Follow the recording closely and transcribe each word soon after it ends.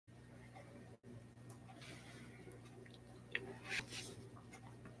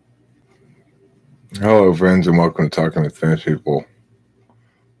Hello, friends, and welcome to Talking with Famous People.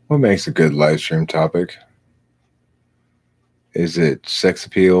 What makes a good live stream topic? Is it sex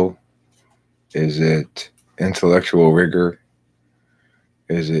appeal? Is it intellectual rigor?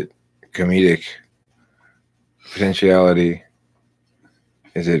 Is it comedic potentiality?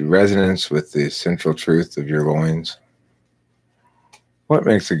 Is it resonance with the central truth of your loins? What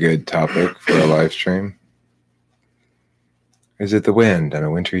makes a good topic for a live stream? Is it the wind on a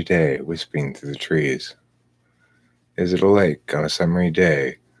wintry day whispering through the trees? Is it a lake on a summery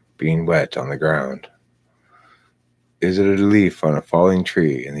day being wet on the ground? Is it a leaf on a falling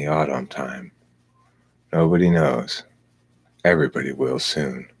tree in the autumn time? Nobody knows. Everybody will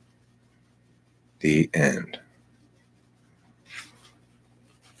soon. The end.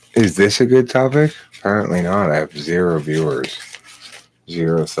 Is this a good topic? Apparently not. I have 0 viewers.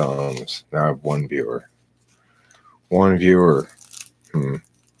 0 thumbs. Now I have 1 viewer. 1 viewer.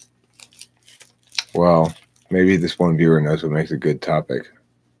 Well, maybe this 1 viewer knows what makes a good topic.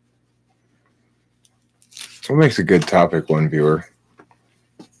 What makes a good topic, 1 viewer?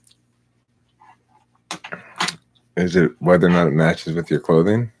 Is it whether or not it matches with your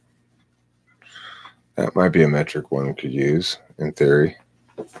clothing? That might be a metric one could use, in theory.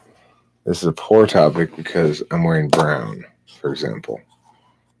 This is a poor topic because I'm wearing brown, for example.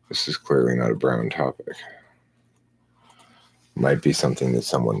 This is clearly not a brown topic. Might be something that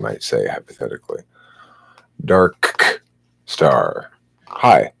someone might say, hypothetically. Dark star.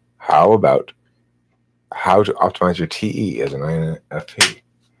 Hi, how about how to optimize your TE as an INFP?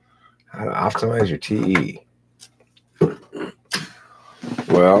 How to optimize your TE?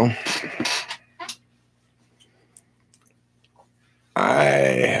 Well, I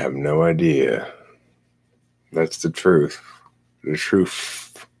have no idea. That's the truth. The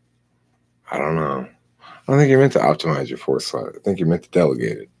truth. I don't know. I don't think you're meant to optimize your 4th slot. I think you're meant to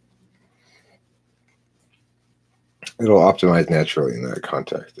delegate it. It'll optimize naturally in that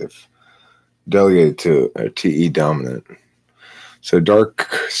context if delegated to a TE dominant. So dark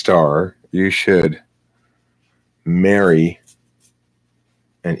star, you should marry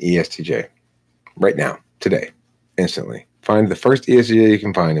an ESTJ right now, today, instantly. Find the first ESTJ you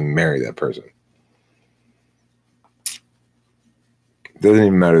can find and marry that person. Doesn't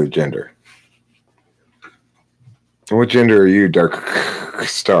even matter the gender. What gender are you, dark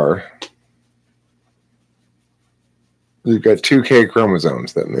star? You've got 2K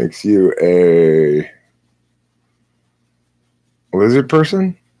chromosomes. That makes you a lizard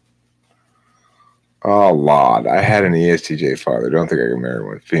person? Oh, Lord. I had an ESTJ father. Don't think I can marry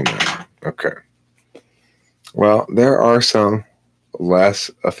one female. Okay. Well, there are some less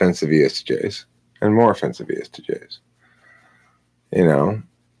offensive ESTJs and more offensive ESTJs. You know,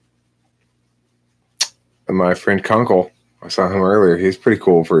 my friend Kunkel, I saw him earlier. He's pretty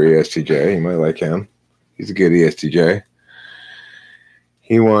cool for ESTJ. You might like him. He's a good ESTJ.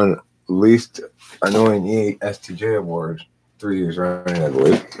 He won least annoying ESTJ award 3 years running, I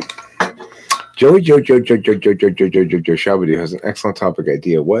believe. Joey Shabadoo has an excellent topic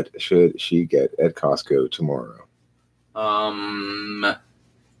idea. What should she get at Costco tomorrow?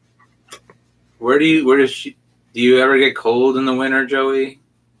 Do you ever get cold in the winter, Joey?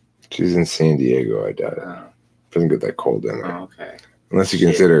 She's in San Diego, I doubt it. Oh. Doesn't get that cold in there. Oh, okay. Unless you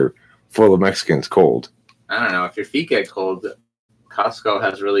consider full of Mexicans cold. I don't know. If your feet get cold, Costco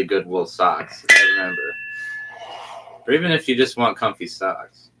has really good wool socks, I remember. Or even if you just want comfy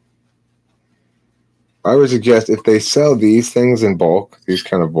socks. I would suggest if they sell these things in bulk, these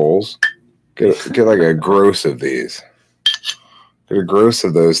kind of bowls, get like a gross of these. Get a gross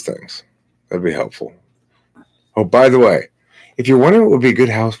of those things. That'd be helpful. Oh, by the way, if you're wondering what would be a good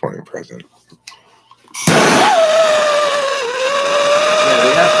housewarming present. Yeah,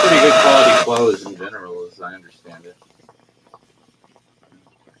 they have pretty good quality clothes in general, as I understand it.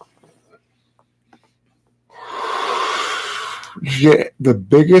 Yeah, the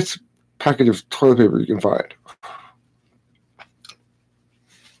biggest package of toilet paper you can find.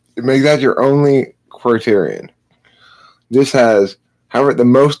 Make that your only criterion. This has, however, the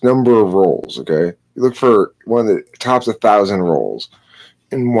most number of rolls, okay? You look for one that tops 1,000 rolls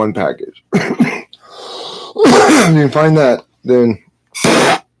in one package. If you can find that, then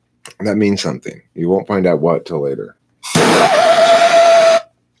that means something. You won't find out what till later.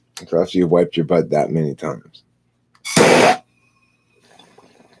 So after you've wiped your butt that many times.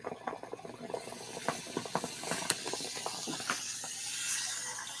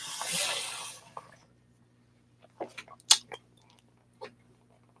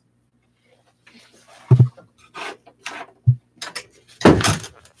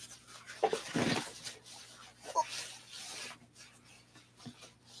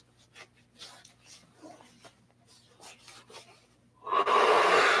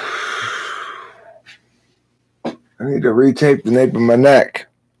 I need to retape the nape of my neck.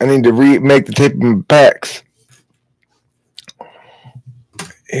 I need to remake the tape of my pecs.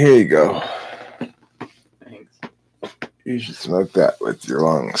 Here you go. Thanks. You should smoke that with your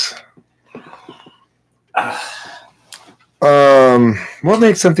lungs. What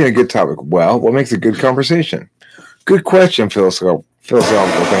makes something a good topic? Well, what makes a good conversation? Good question, philosophical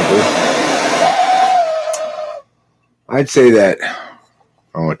thinker. I'd say that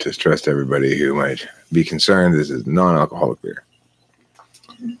I want to stress to everybody who might be concerned this is non-alcoholic beer.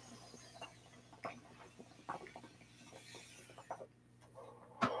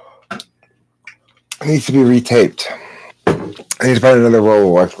 It needs to be retaped. I need to find another roll of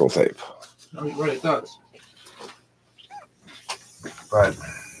electrical tape. What it does. But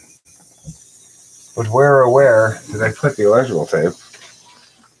where did I put the electrical tape?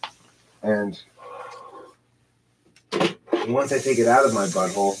 And once I take it out of my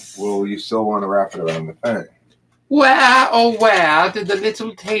butthole, will you still want to wrap it around the thing? Where, oh where did the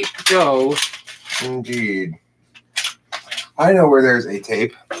little tape go? Indeed. I know where there's a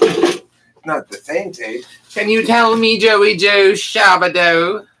tape. Not the same tape. Can you tell me, Joey Joe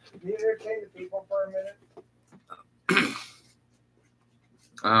Shabado? Can you entertain the people for a minute?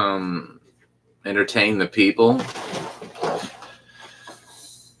 Entertain the people.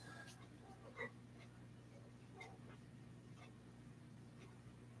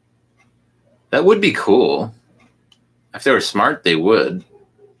 That would be cool. If they were smart, they would.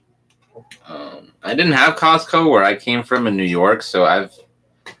 I didn't have Costco where I came from in New York, so I've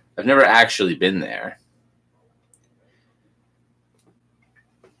never actually been there.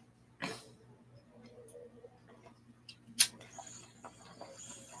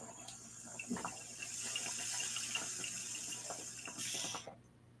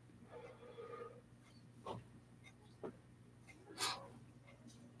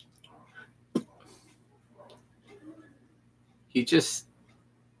 He just...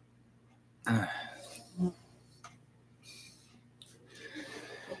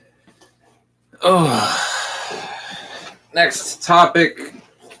 Next topic.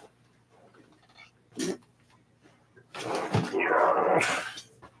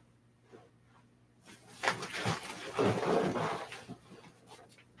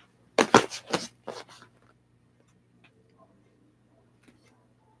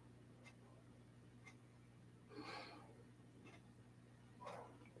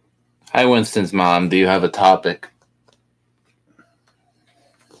 Hi, Winston's mom. Do you have a topic?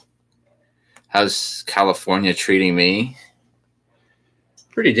 How's California treating me?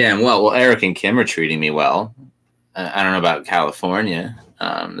 Pretty damn well. Well, Eric and Kim are treating me well. I don't know about California.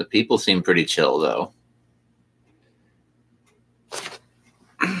 The people seem pretty chill, though.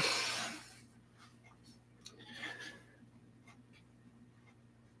 I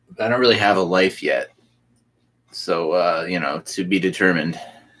don't really have a life yet. So, to be determined.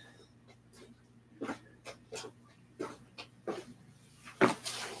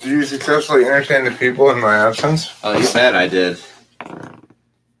 Did you successfully entertain the people in my absence? Oh, you bet I did.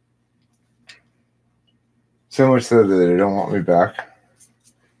 So much so that they don't want me back?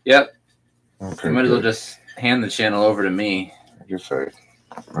 Yep. Okay, You might as well just hand the channel over to me. I guess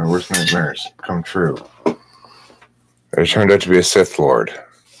my worst nightmares come true. I turned out to be a Sith Lord.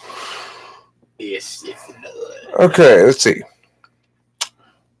 Yes, Sith Lord. Okay, let's see.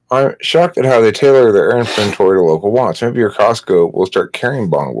 I'm shocked at how they tailor their inventory to local wants. Maybe your Costco will start carrying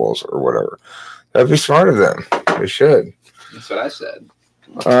bong bowls or whatever. That'd be smart of them. They should. That's what I said.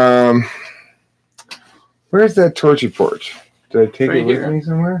 Where's that torchy porch? Did I take Right it with here. me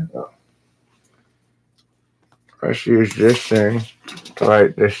somewhere? Oh. Let's use this thing to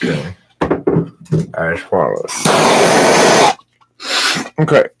light this thing as follows.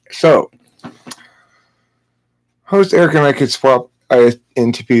 Okay, so host Eric and I could swap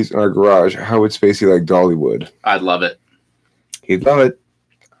NTPs in our garage. How would Spacey like Dollywood? I'd love it. He'd love it.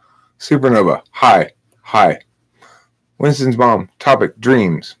 Supernova. Hi. Winston's mom. Topic.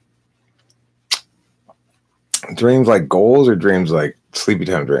 Dreams. Dreams like goals or dreams like sleepy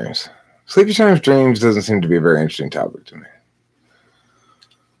time dreams? Sleepy time dreams doesn't seem to be a very interesting topic to me.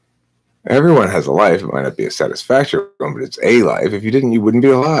 Everyone has a life. It might not be a satisfactory one, but it's a life. If you didn't, you wouldn't be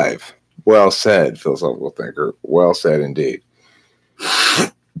alive. Well said, philosophical thinker. Well said indeed.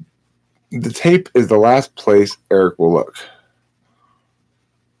 The tape is the last place Eric will look.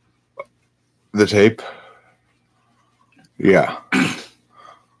 The tape? Yeah.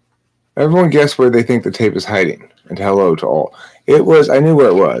 Everyone guess where they think the tape is hiding. And hello to all. I knew where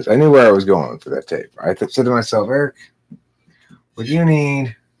it was. I knew where I was going for that tape. I said to myself, Eric, what you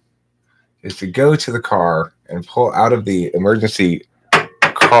need is to go to the car and pull out of the emergency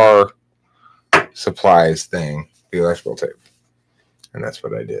car supplies thing the electrical tape. And that's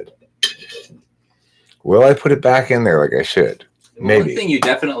what I did. Will I put it back in there like I should? Maybe. One thing you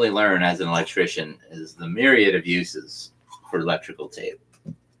definitely learn as an electrician is the myriad of uses for electrical tape.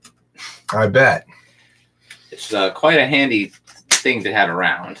 I bet. It's quite a handy thing to have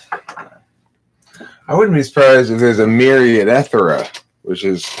around. I wouldn't be surprised if there's a myriadethera, which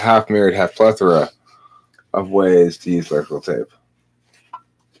is half myriad, half plethora of ways to use electrical tape.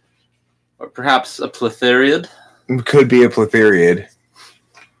 Or perhaps a plethoriad. It could be a plethoriad.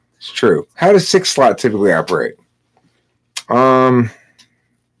 It's true. How does 6-slot typically operate?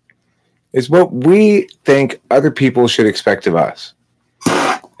 It's what we think other people should expect of us.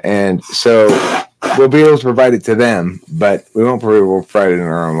 And so we'll be able to provide it to them, but we won't be able to provide it in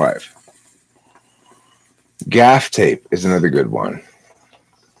our own life. Gaff tape is another good one.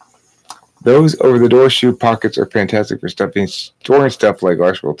 Those over-the-door shoe pockets are fantastic for storing stuff like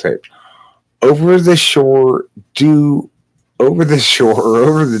electrical tape. Over-the-door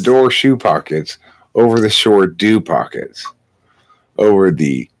shoe pockets, over-the-shore do pockets, over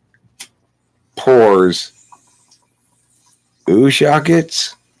the pores,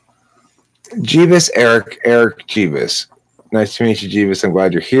 shockets. Jeebus, Eric Jeebus. Nice to meet you, Jeebus. I'm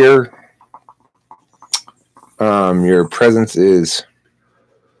glad you're here. Your presence is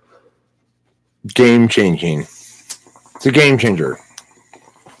game-changing. It's a game changer.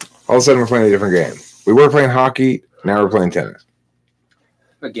 All of a sudden, we're playing a different game. We were playing hockey, now we're playing tennis.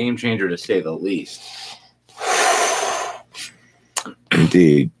 A game changer, to say the least.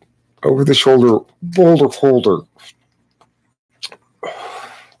 Indeed. Over-the-shoulder boulder holder.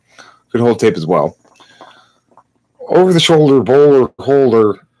 Could hold tape as well. Over-the-shoulder boulder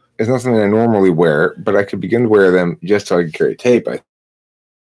holder is not something I normally wear, but I could begin to wear them just so I can carry tape, I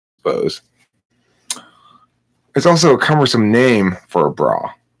suppose. It's also a cumbersome name for a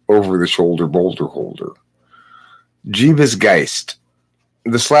bra. Over-the-shoulder boulder holder. Jeebus Geist.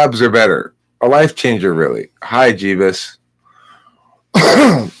 The slabs are better. A life changer, really. Hi, Jeebus.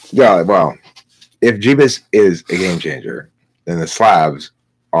 Yeah, well, if Jeebus is a game changer, then the slabs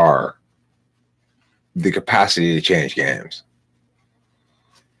are the capacity to change games.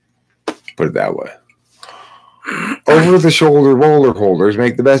 Put it that way. Over-the-shoulder roller holders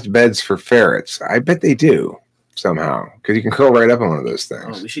make the best beds for ferrets. I bet they do, somehow, because you can curl right up on one of those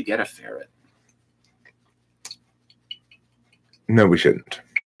things. Oh, we should get a ferret. No, we shouldn't.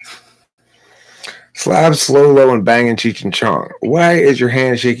 Slab, slow, low, and banging Cheech and Chong. Why is your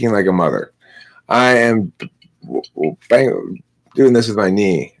hand shaking like a mother? I am doing this with my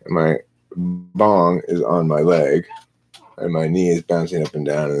knee. My bong is on my leg, and my knee is bouncing up and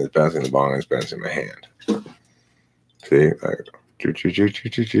down, and it's bouncing the bong, and it's bouncing my hand. See?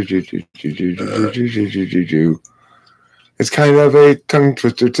 It's kind of a tongue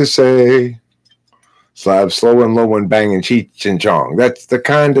twister to say. Slab, slow and low and banging Cheech and Chong. That's the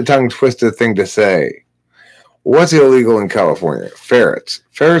kind of tongue twister thing to say. What's illegal in California? Ferrets.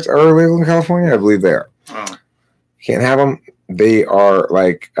 Ferrets are illegal in California? I believe they are. Oh. Can't have them. They are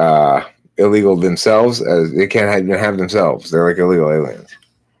like illegal themselves. As they can't even have themselves. They're like illegal aliens.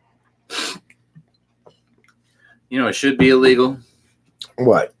 You know, it should be illegal.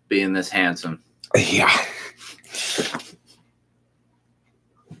 What? Being this handsome. Yeah.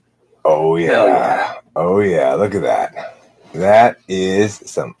 Oh, yeah. Hell yeah. Oh, yeah. Look at that. That is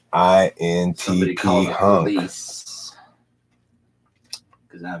some Somebody call INTP the hunk. police.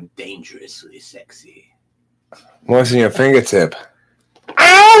 Because I'm dangerously sexy. Moisten your fingertip.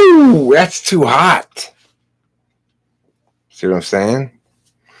 Ow! That's too hot. See what I'm saying?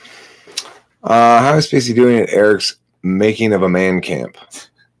 How is Spacey doing at Eric's making of a man camp?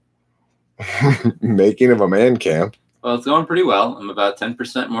 Making of a man camp? Well, it's going pretty well. I'm about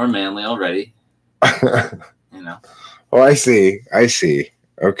 10% more manly already. You know. Oh, I see.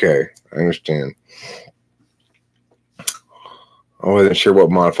 Okay, I understand. I wasn't sure what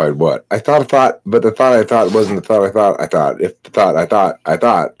modified what. I thought, but the thought I thought wasn't the thought I thought. If the thought I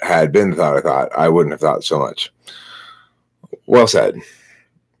thought had been the thought I thought, I wouldn't have thought so much. Well said.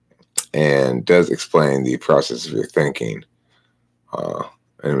 And does explain the process of your thinking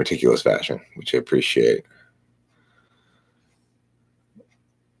in a meticulous fashion, which I appreciate.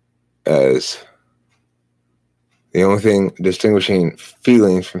 As the only thing distinguishing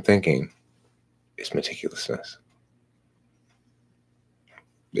feelings from thinking is meticulousness.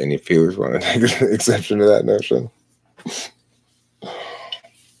 Any feelers want to take exception to that notion?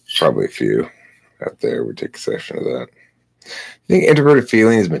 Probably a few out there would take exception to that. I think introverted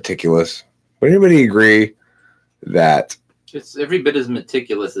feeling is meticulous. Would anybody agree that It's every bit as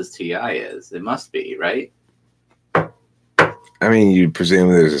meticulous as TI is. It must be, right? I mean, you'd presume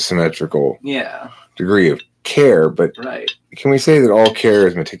there's a symmetrical Yeah. degree of care, but Right. can we say that all care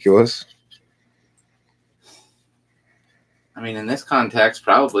is meticulous? I mean, in this context,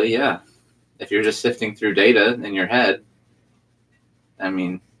 probably, yeah. If you're just sifting through data in your head, I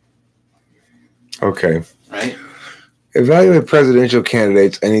mean, okay. Right? Evaluate presidential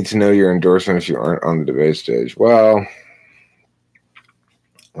candidates. I need to know your endorsement if you aren't on the debate stage. Well,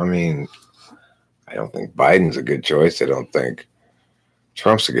 I mean, I don't think Biden's a good choice. I don't think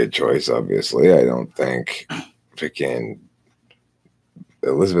Trump's a good choice, obviously. I don't think picking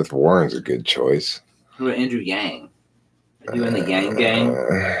Elizabeth Warren's a good choice. Who about Andrew Yang? Are you in the Yang gang?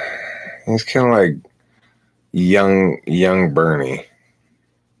 He's kind of like young Bernie.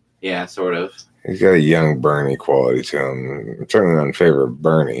 Yeah, sort of. He's got a young Bernie quality to him. I'm certainly not in favor of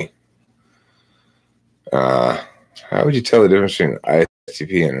Bernie. How would you tell the difference between an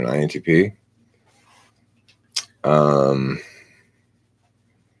ISTP and an INTP?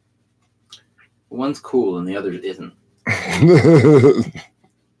 One's cool and the other isn't. I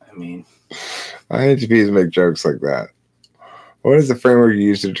mean, INTPs make jokes like that. What is the framework you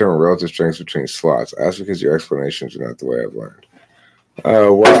use to determine relative strengths between slots? Ask because your explanations are not the way I've learned.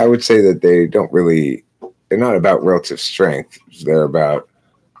 Well, I would say that they're not about relative strength. It's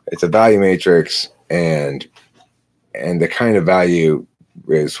a value matrix, and the kind of value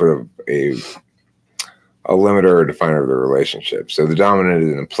is sort of a limiter or definer of the relationship. So the dominant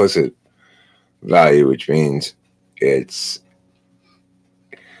is an implicit value, which means it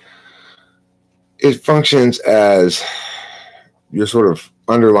functions as your sort of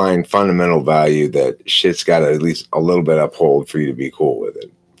underlying fundamental value that shit's got to at least a little bit uphold for you to be cool with it.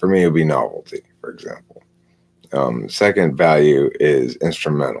 For me, it would be novelty, for example. Second value is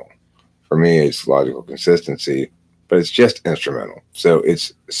instrumental. For me, it's logical consistency, but it's just instrumental. So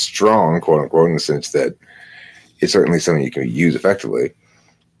it's strong, quote unquote, in the sense that it's certainly something you can use effectively.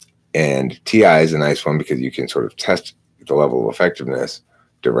 And TI is a nice one because you can sort of test the level of effectiveness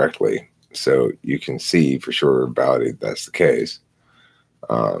directly. So you can see for sure, validate that's the case.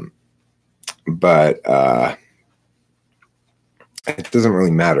 But it doesn't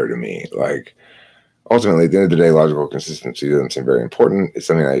really matter to me. Like, ultimately, at the end of the day, logical consistency doesn't seem very important. It's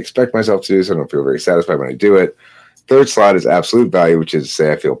something I expect myself to do, so I don't feel very satisfied when I do it. Third slot is absolute value, which is to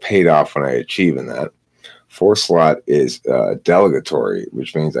say I feel paid off when I achieve in that. Fourth slot is delegatory,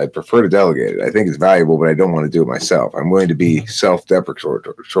 which means I prefer to delegate it. I think it's valuable, but I don't want to do it myself. I'm willing to be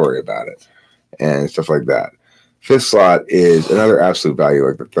self-deprecatory about it and stuff like that. Fifth slot is another absolute value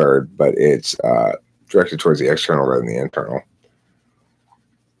like the third, but it's directed towards the external rather than the internal.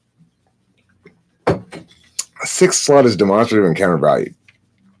 Sixth slot is demonstrative and countervalued,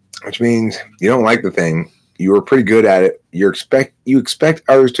 which means you don't like the thing, you are pretty good at it, you expect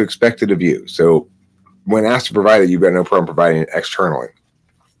others to expect it of you. So when asked to provide it, you've got no problem providing it externally.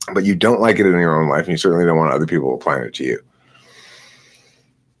 But you don't like it in your own life, and you certainly don't want other people applying it to you.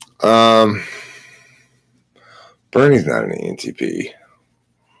 Bernie's not an ENTP.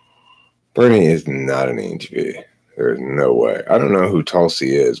 Bernie is not an ENTP. There's no way. I don't know who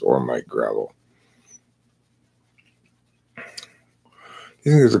Tulsi is or Mike Gravel. Do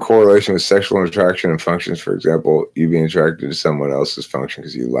you think there's a correlation with sexual attraction and functions? For example, you being attracted to someone else's function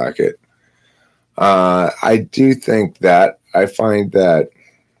because you lack it. I do think that. I find that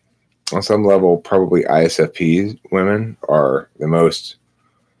on some level, probably ISFP women are the most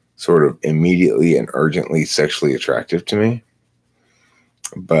sort of immediately and urgently sexually attractive to me.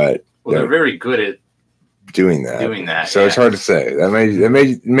 But they're very good at doing that. So it's hard to say. That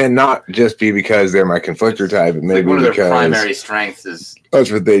may not just be because they're my conflictor type. It may be one of their because primary strengths is that's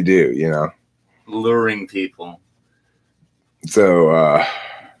what they do, you know, luring people. So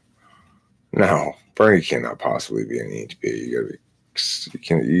no, Bernie cannot possibly be an ENTP. You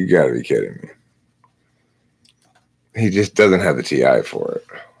gotta be kidding me. He just doesn't have the TI for it.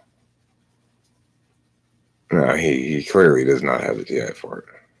 No, he clearly does not have the TI for it.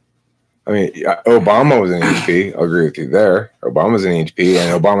 I mean, Obama was an ENTP. I'll agree with you there. Obama's an ENTP,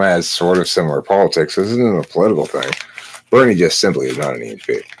 and Obama has sort of similar politics. So this isn't a political thing. Bernie just simply is not an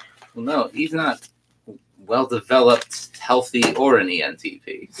ENTP. Well, no, he's not well-developed, healthy, or an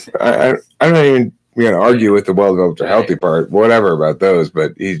ENTP. I'm not even going to argue with the well-developed or healthy part, whatever about those,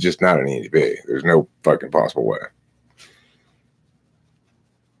 but he's just not an ENTP. There's no fucking possible way.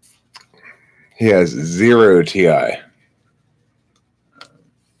 He has 0 TI.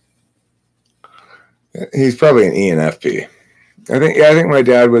 He's probably an ENFP. I think my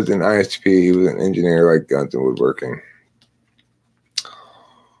dad was an ISTP. He was an engineer like guns and woodworking.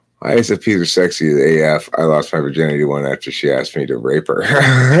 ISFPs are sexy as AF. I lost my virginity to one after she asked me to rape her.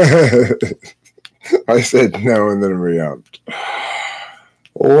 I said no and then re-upped.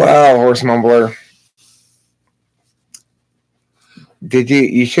 Wow, horse mumbler.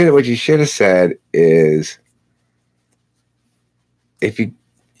 You should. What you should have said is, if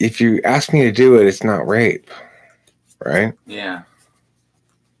you ask me to do it, it's not rape, right? Yeah.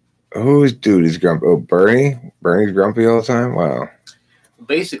 Whose dude is grumpy? Oh, Bernie. Bernie's grumpy all the time. Wow.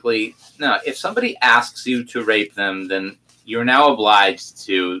 Basically, no. If somebody asks you to rape them, then you're now obliged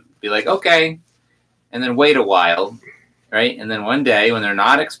to be like, okay, and then wait a while, right? And then one day when they're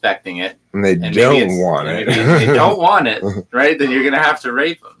not expecting it, and they don't want it, they don't want it, right? Then you're gonna have to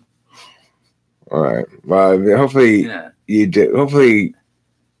rape them. All right. Well, hopefully you do. Hopefully,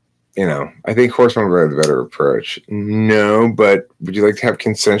 I think horsemen are the better approach. No, but would you like to have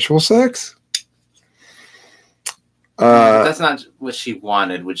consensual sex? That's not what she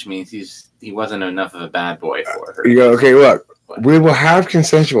wanted, which means he wasn't enough of a bad boy for her. You go, okay, look, we will have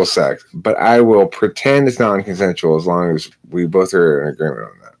consensual sex, but I will pretend it's non-consensual as long as we both are in agreement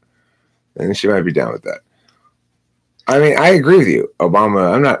on that. And she might be down with that. I mean, I agree with you.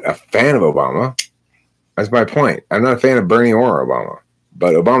 Obama, I'm not a fan of Obama. That's my point. I'm not a fan of Bernie or Obama.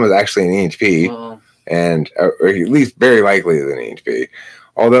 But Obama is actually an EHP, or at least very likely is an EHP.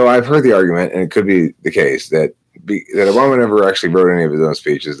 Although I've heard the argument, and it could be the case, that Obama never actually wrote any of his own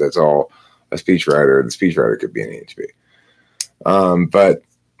speeches. That's all a speechwriter. The speechwriter could be an EHP. But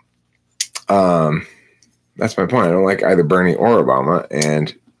that's my point. I don't like either Bernie or Obama.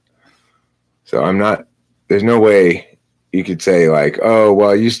 And so I'm not, there's no way you could say like, oh,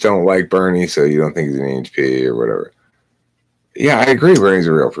 well, you just don't like Bernie, so you don't think he's an EHP or whatever. Yeah, I agree. Bernie's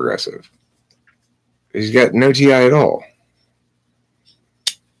a real progressive. He's got no TI at all.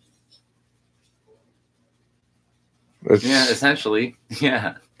 Yeah, essentially.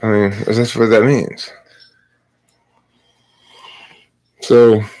 Yeah. I mean, that's what that means.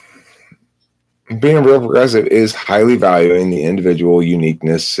 So, being a real progressive is highly valuing the individual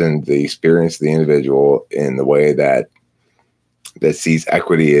uniqueness and the experience of the individual in the way that sees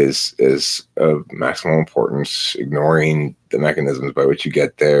equity as of maximum importance, ignoring the mechanisms by which you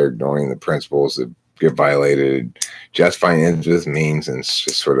get there, ignoring the principles that get violated, justifying ends with means, and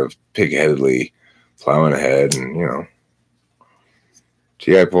just sort of pig-headedly plowing ahead. And,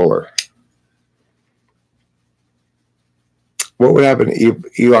 G.I. Fuller. What would happen if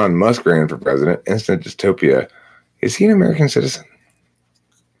Elon Musk ran for president? Instant dystopia. Is he an American citizen?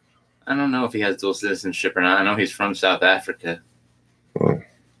 I don't know if he has dual citizenship or not. I know he's from South Africa.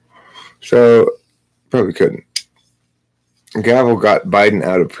 So, probably couldn't. Gavel got Biden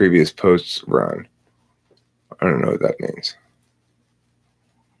out of previous posts run. I don't know what that means.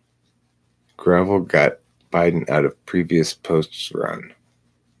 Gravel got Biden out of previous posts run.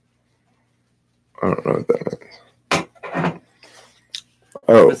 I don't know what that means.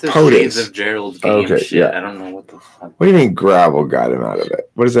 Oh, POTUS. Of Gerald's game shit. Yeah. I don't know what the fuck. What do you mean Gravel got him out of it?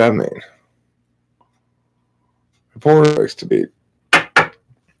 What does that mean? Poor likes to beat.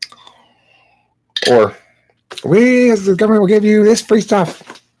 Or, we as the government will give you this free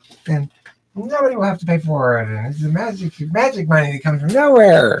stuff, and nobody will have to pay for it. And it's the magic money that comes from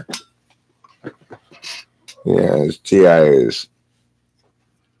nowhere. Yeah, his TI is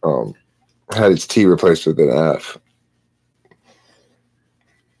had its T replaced with an F.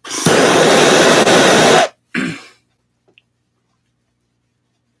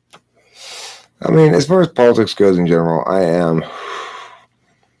 I mean, as far as politics goes in general, I am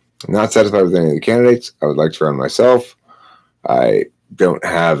not satisfied with any of the candidates. I would like to run myself. I don't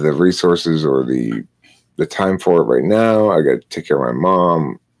have the resources or the time for it right now. I got to take care of my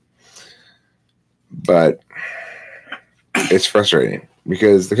mom. But it's frustrating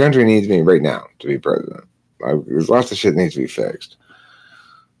because the country needs me right now to be president. There's lots of shit that needs to be fixed.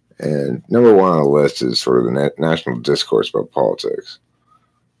 And number one on the list is sort of the national discourse about politics.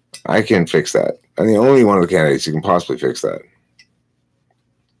 I can fix that. I'm the only one of the candidates who can possibly fix that.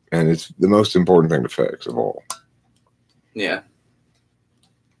 And it's the most important thing to fix of all. Yeah.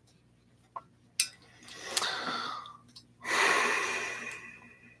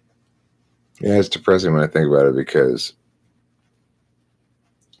 Yeah, it's depressing when I think about it because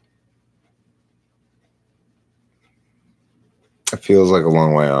it feels like a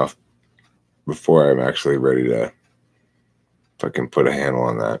long way off before I'm actually ready to fucking put a handle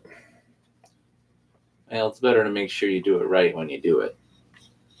on that. Well, it's better to make sure you do it right when you do it.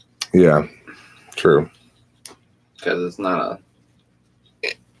 Yeah, true. Because it's not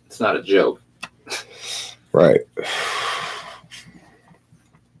a joke. Right.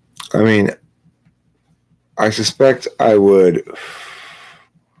 I mean, I suspect I will.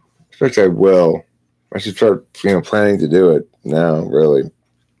 I should start, planning to do it now, really.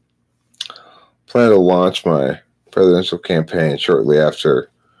 Plan to launch my presidential campaign shortly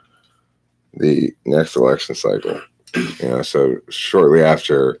after the next election cycle. So shortly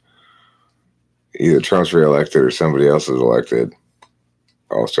after either Trump's reelected or somebody else is elected,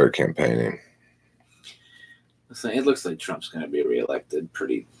 I'll start campaigning. It looks like Trump's going to be reelected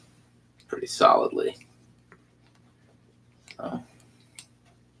pretty solidly. Oh.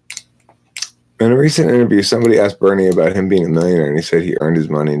 In a recent interview, somebody asked Bernie about him being a millionaire, and he said he earned his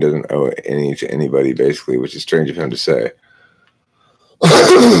money and doesn't owe any to anybody, basically, which is strange of him to say.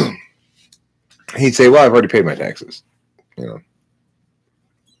 He'd say, well, I've already paid my taxes. I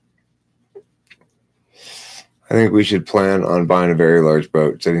think we should plan on buying a very large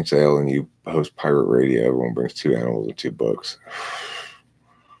boat, setting sail, and you host pirate radio. Everyone brings 2 animals and 2 books.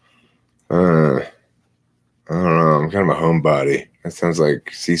 I don't know. I'm kind of a homebody. That sounds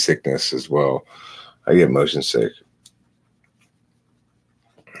like seasickness as well. I get motion sick.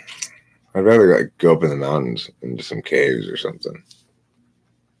 I'd rather go up in the mountains into some caves or something.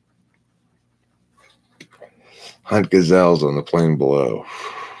 Hunt gazelles on the plain below.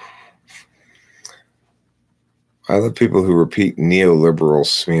 I love people who repeat neoliberal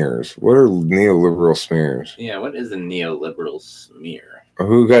smears. What are neoliberal smears? Yeah, what is a neoliberal smear?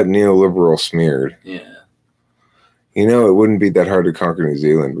 Who got neoliberal smeared? Yeah. It wouldn't be that hard to conquer New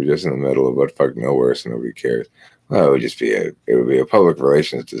Zealand. We're just in the middle of buttfuck nowhere, so nobody cares. Well, it would be a public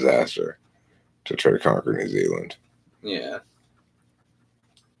relations disaster to try to conquer New Zealand. Yeah.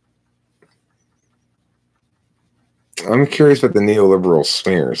 I'm curious about the neoliberal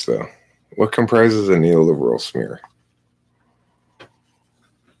smears, though. What comprises a neoliberal smear?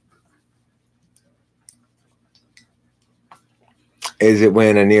 Is it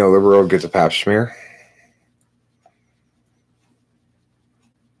when a neoliberal gets a pap smear?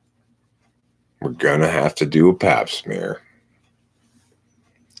 We're gonna have to do a pap smear.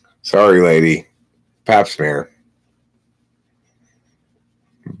 Sorry, lady. Pap smear.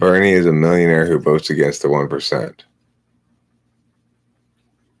 Bernie is a millionaire who votes against the 1%.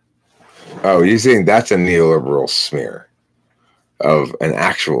 Oh, you're saying that's a neoliberal smear of an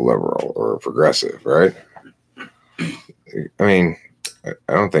actual liberal or a progressive, right? I mean, I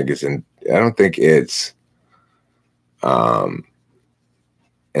don't think it's an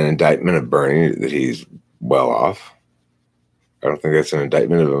indictment of Bernie that he's well off. I don't think that's an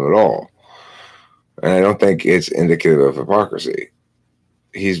indictment of him at all. And I don't think it's indicative of hypocrisy.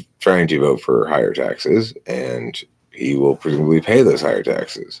 He's trying to vote for higher taxes, and he will presumably pay those higher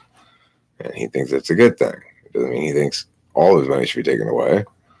taxes. And he thinks that's a good thing. It doesn't mean he thinks all of his money should be taken away.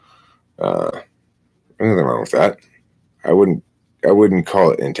 There's nothing wrong with that. I wouldn't call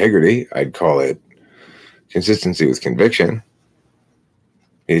it integrity. I'd call it consistency with conviction.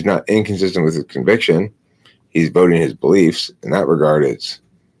 He's not inconsistent with his conviction. He's voting his beliefs. In that regard, it's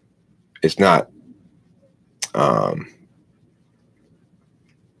not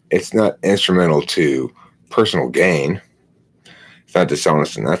instrumental to personal gain. It's not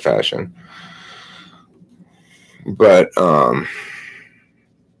dishonest in that fashion. But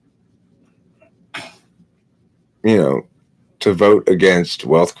to vote against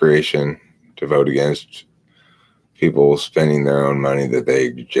wealth creation, to vote against people spending their own money that they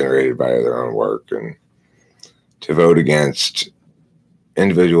generated by their own work, and to vote against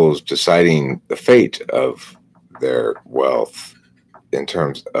individuals deciding the fate of their wealth in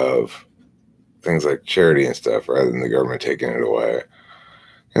terms of things like charity and stuff, rather than the government taking it away.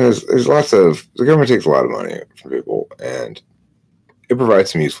 And the government takes a lot of money from people, and it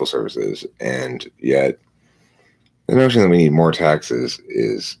provides some useful services, and yet the notion that we need more taxes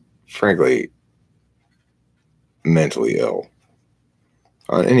is, frankly, mentally ill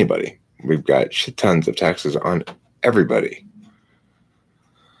on anybody. We've got shit tons of taxes on everybody.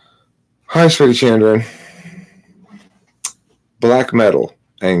 Hi, Sweetie Chandran. Black metal.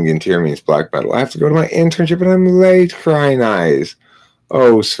 Angantir means black metal. I have to go to my internship and I'm late, crying eyes.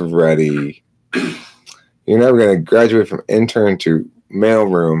 Oh, Sweetie. You're never going to graduate from intern to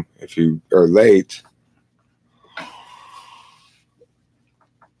mailroom if you are late.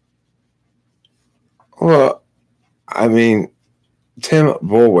 Well, I mean, Tim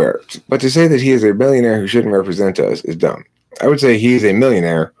Boulware. But to say that he is a millionaire who shouldn't represent us is dumb. I would say he's a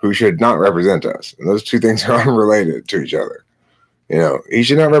millionaire who should not represent us. And those two things are unrelated to each other. He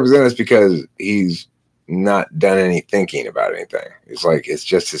should not represent us because he's not done any thinking about anything. It's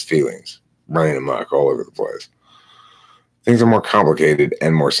just his feelings running amok all over the place. Things are more complicated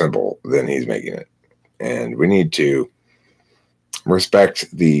and more simple than he's making it. And we need to respect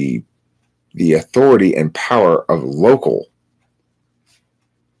the authority and power of the local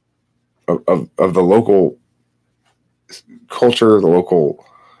culture, the local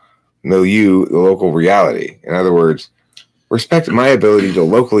milieu, the local reality. In other words, respect my ability to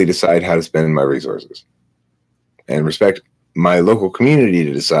locally decide how to spend my resources. and respect my local community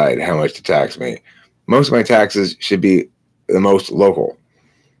to decide how much to tax me. Most of my taxes should be the most local,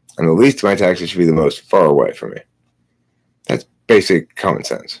 and the least of my taxes should be the most far away from me. That's basic common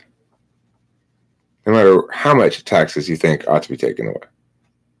sense. No matter how much taxes you think ought to be taken away.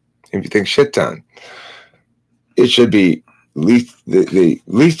 If you think shit ton, it should be the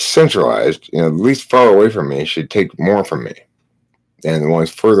least centralized, the least far away from me should take more from me. And the ones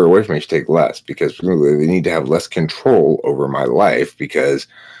further away from me should take less, because presumably they need to have less control over my life because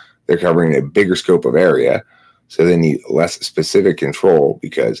they're covering a bigger scope of area. So they need less specific control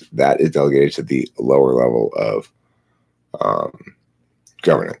because that is delegated to the lower level of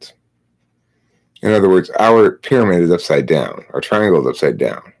governance. In other words, our pyramid is upside down. Our triangle is upside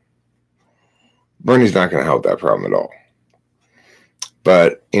down. Bernie's not going to help that problem at all.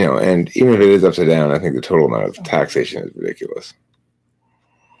 But, and even if it is upside down, I think the total amount of taxation is ridiculous.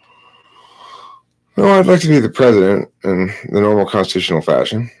 No, I'd like to be the president in the normal constitutional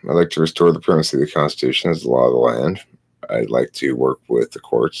fashion. I'd like to restore the primacy of the Constitution as the law of the land. I'd like to work with the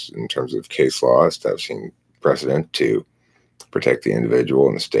courts in terms of case law, establishing precedent to protect the individual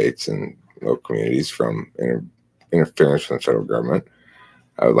and the states and local communities from interference from the federal government.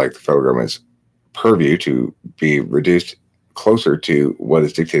 I would like the federal government's purview to be reduced closer to what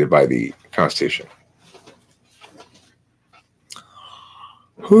is dictated by the Constitution.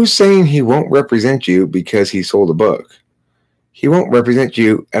 Who's saying he won't represent you because he sold a book? He won't represent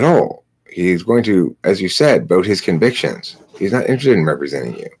you at all. He's going to, as you said, vote his convictions. He's not interested in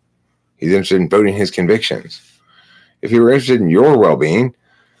representing you. He's interested in voting his convictions. If he were interested in your well-being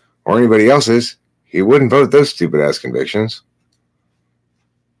or anybody else's, he wouldn't vote those stupid-ass convictions.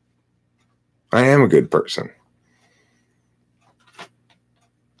 I am a good person.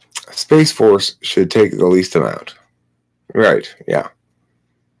 Space Force should take the least amount. Right, yeah.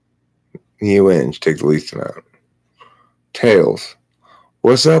 UN should take the least amount. Tails.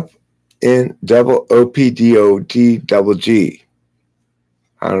 What's up in double OPDOD double G?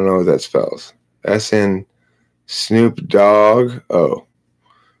 I don't know what that spells. That's in Snoop Dogg. Oh.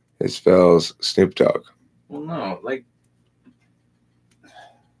 It spells Snoop Dogg. Well, no, like...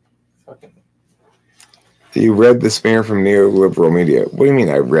 Fucking... You read the smear from neoliberal media. What do you mean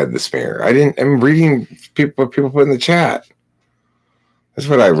I read the smear? I'm reading what people put in the chat. That's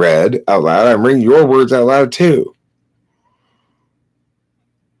what I read out loud. I'm reading your words out loud too.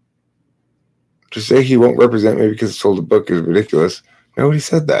 To say he won't represent me because he sold a book is ridiculous. Nobody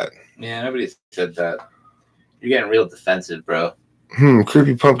said that. Yeah, nobody said that. You're getting real defensive, bro.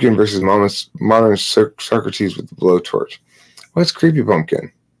 Creepy Pumpkin versus modern Socrates with the blowtorch. What's Creepy Pumpkin?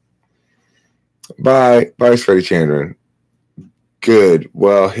 Bye, Freddie Chandran. Good.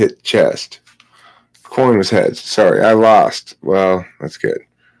 Well, hit chest. Coin was heads. Sorry, I lost. Well, that's good.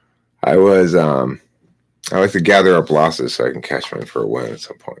 I like to gather up losses so I can cash mine for a win at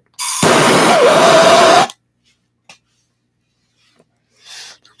some point.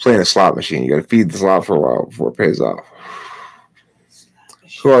 Playing a slot machine. You got to feed the slot for a while before it pays off.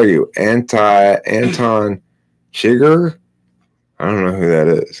 Who are you? Anton Chigurh? I don't know who that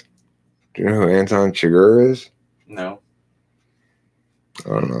is. Do you know who Anton Chigurh is? No. I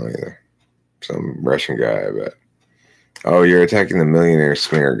don't know either. Some Russian guy, I bet. Oh, you're attacking the millionaire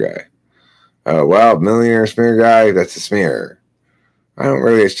smear guy. Oh, wow, millionaire smear guy, that's a smear.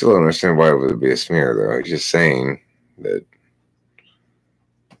 I still don't understand why it would be a smear, though. He's just saying that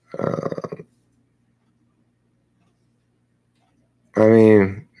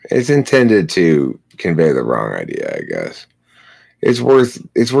it's intended to convey the wrong idea, I guess. It's worth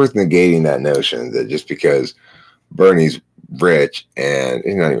negating that notion that just because Bernie's rich, and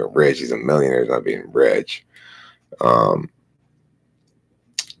he's not even rich, he's a millionaire, he's not being rich.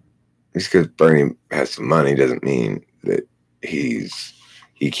 Just because Bernie has some money doesn't mean that he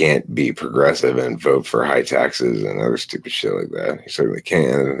can't be progressive and vote for high taxes and other stupid shit like that. He certainly can.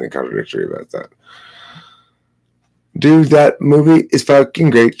 There's nothing contradictory about that. Dude, that movie is fucking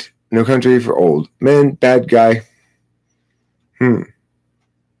great. No Country for Old Men, bad guy.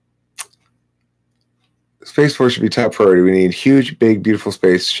 Space Force should be top priority. We need huge, big, beautiful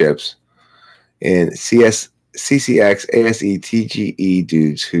spaceships and CCX, ASE, TGE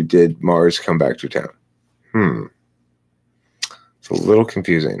dudes who did Mars come back to town. It's a little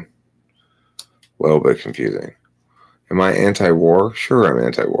confusing. A little bit confusing. Am I anti-war? Sure, I'm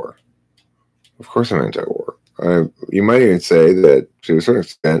anti-war. Of course I'm anti-war. You might even say that to a certain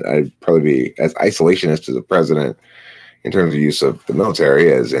extent, I'd probably be as isolationist as a president in terms of use of the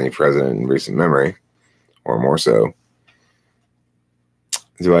military as any president in recent memory, or more so.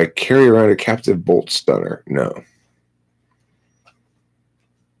 Do I carry around a captive bolt stunner? No.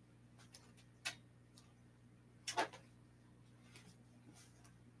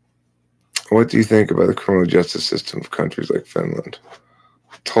 What do you think about the criminal justice system of countries like Finland?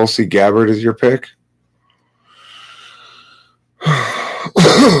 Tulsi Gabbard is your pick?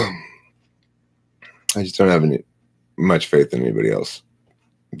 I just don't have much faith in anybody else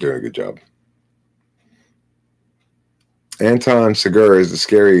doing a good job. Anton Segura is the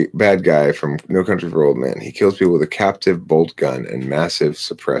scary bad guy from No Country for Old Men. He kills people with a captive bolt gun and massive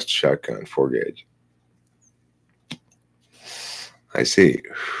suppressed shotgun, 4-gauge. I see.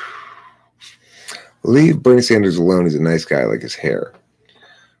 Leave Bernie Sanders alone. He's a nice guy, like his hair.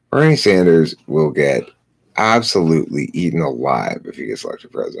 Bernie Sanders will get absolutely eaten alive if he gets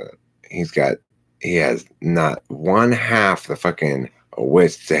elected president. He has not one half the fucking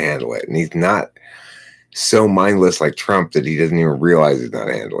wits to handle it. And he's not so mindless like Trump that he doesn't even realize he's not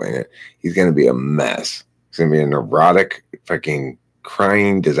handling it. He's going to be a mess. He's going to be a neurotic, fucking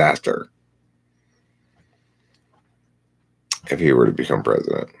crying disaster if he were to become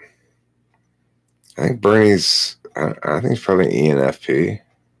president. I think Bernie's, I think he's probably an ENFP.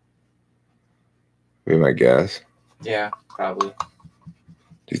 Be my guess. Yeah, probably. Do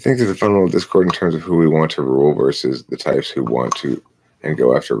you think there's a fundamental discord in terms of who we want to rule versus the types who want to and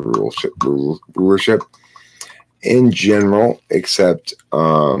go after rulership? In general, except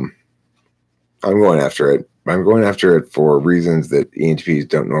I'm going after it. I'm going after it for reasons that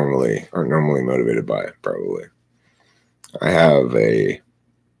ENTPs aren't normally motivated by, probably. I have a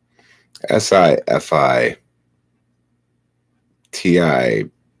SIFI TI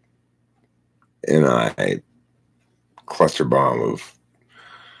NI cluster bomb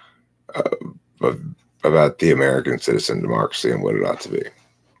about the American citizen democracy and what it ought to be.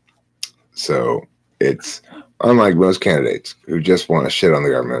 So it's unlike most candidates who just want to shit on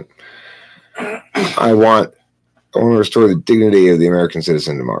the government. I want to restore the dignity of the American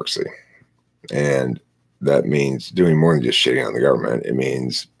citizen democracy. And that means doing more than just shitting on the government. It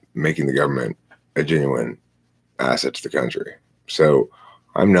means making the government a genuine asset to the country. So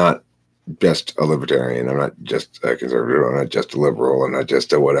I'm not just a libertarian. I'm not just a conservative. I'm not just a liberal. I'm not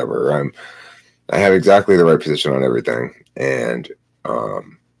just a whatever. I have exactly the right position on everything. And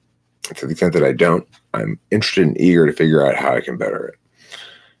to the extent that I don't, I'm interested and eager to figure out how I can better it.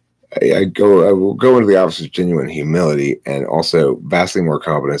 I will go into the office with genuine humility and also vastly more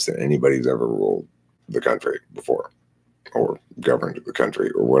competence than anybody's ever ruled the country before or governed the country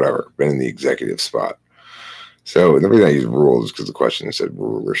or whatever, been in the executive spot. So the reason I use rule is because the question said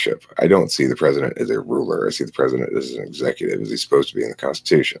rulership. I don't see the president as a ruler. I see the president as an executive, as he's supposed to be in the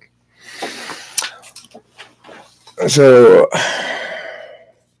Constitution. So,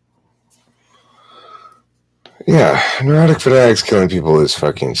 yeah, neurotic fanatics killing people is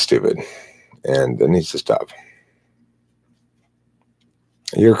fucking stupid, and it needs to stop.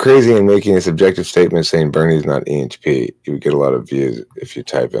 You're crazy in making a subjective statement saying Bernie's not ENTP. You would get a lot of views if you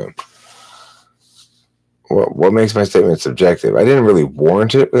type in. What makes my statement subjective? I didn't really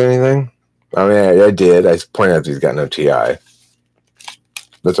warrant it with anything. I mean, I did. I pointed out that he's got no TI.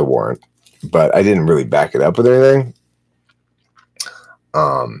 That's a warrant. But I didn't really back it up with anything.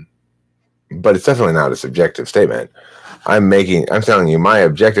 But it's definitely not a subjective statement. I'm telling you my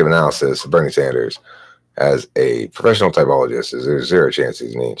objective analysis of Bernie Sanders as a professional typologist is there's zero chance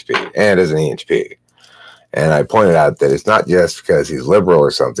he's an ENTP, and as an ENTP. And I pointed out that it's not just because he's liberal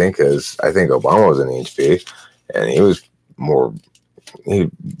or something, because I think Obama was an ENTP, and he was way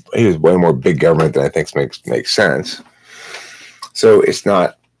more big government than I think makes sense. So it's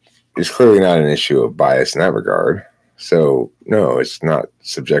clearly not an issue of bias in that regard. So no, it's not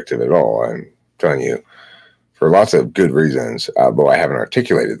subjective at all. I'm telling you, for lots of good reasons, though I haven't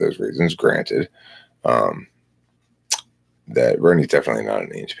articulated those reasons, granted, that Bernie's definitely not an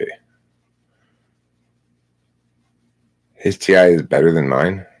ENTP. His TI is better than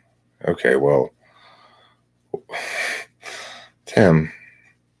mine? Okay, well, Tim,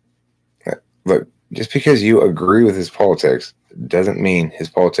 look, just because you agree with his politics doesn't mean his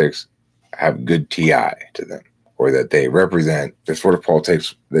politics have good TI to them, or that they represent the sort of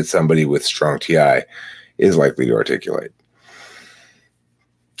politics that somebody with strong TI is likely to articulate.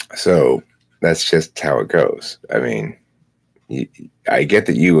 So that's just how it goes. I mean, I get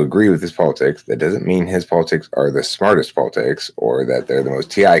that you agree with his politics. That doesn't mean his politics are the smartest politics or that they're the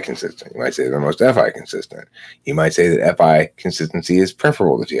most TI consistent. You might say they're the most FI consistent. You might say that FI consistency is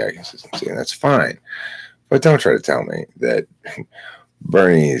preferable to TI consistency, and that's fine. But don't try to tell me that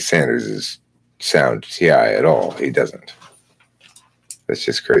Bernie Sanders is sound TI at all. He doesn't. That's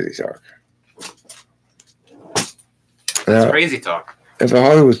just crazy talk. That's crazy talk. If a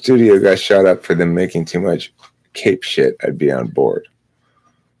Hollywood studio got shot up for them making too much Cape shit, I'd be on board.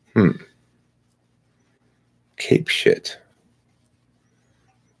 Cape shit.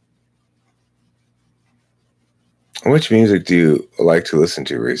 Which music do you like to listen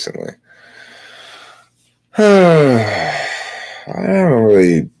to recently? I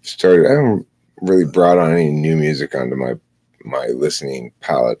haven't really brought on any new music onto my listening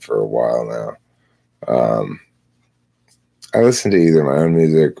palette for a while now. I listen to either my own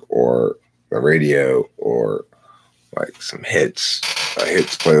music or the radio or like some hits, a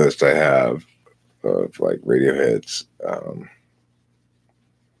hits playlist I have of like radio hits.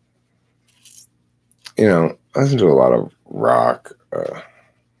 I listen to a lot of rock, I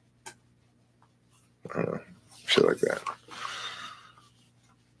don't know, shit like that.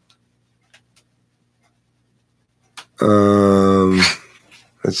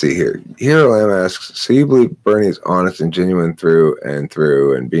 Let's see here. Hero Lamb asks, so you believe Bernie is honest and genuine through and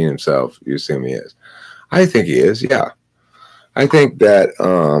being himself? You assume he is. I think he is, yeah. I think that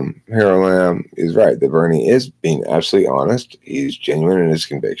Hero Lamb is right, that Bernie is being absolutely honest. He's genuine in his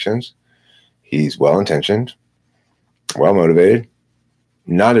convictions. He's well-intentioned, well-motivated,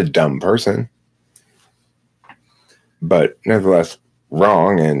 not a dumb person, but nevertheless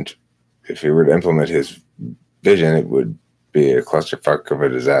wrong. And if he were to implement his vision, it would be a clusterfuck of a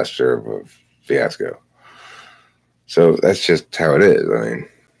disaster of a fiasco. So that's just how it is.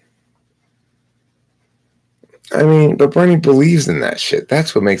 I mean, but Bernie believes in that shit.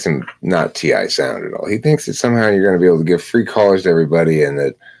 That's what makes him not T.I. sound at all. He thinks that somehow you're going to be able to give free college to everybody and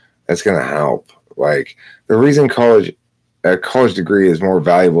that's going to help. Like, the reason a college degree is more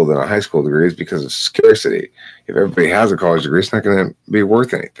valuable than a high school degree is because of scarcity. If everybody has a college degree, it's not going to be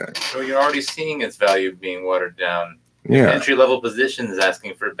worth anything. So you're already seeing its value being watered down. Yeah. Entry-level positions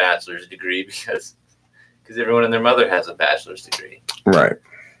asking for a bachelor's degree because everyone and their mother has a bachelor's degree. Right.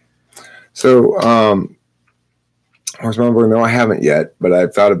 So, Horse Mumble, no, I haven't yet, but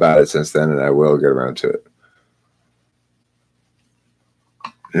I've thought about it since then, and I will get around to it.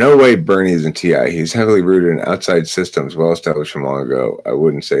 No way Bernie is in TI. He's heavily rooted in outside systems well established from long ago. I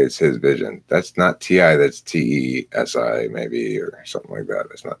wouldn't say it's his vision. That's not TI. That's TESI maybe or something like that.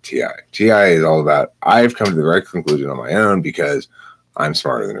 That's not TI. TI is all about I've come to the right conclusion on my own because I'm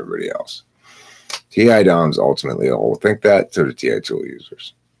smarter than everybody else. TI DOMs ultimately all think that, so do TI tool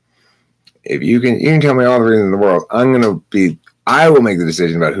users. If you can tell me all the reasons in the world, I will make the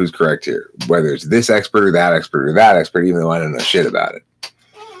decision about who's correct here, whether it's this expert or that expert or that expert, even though I don't know shit about it.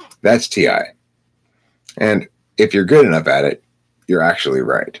 That's TI. And if you're good enough at it, you're actually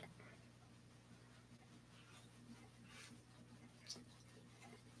right.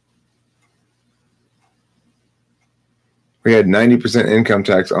 We had 90% income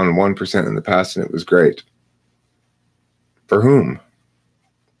tax on 1% in the past, and it was great. For whom?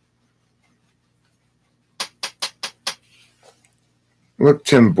 Look,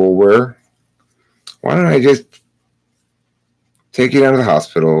 Tim Bulwer, why don't I just take you down to the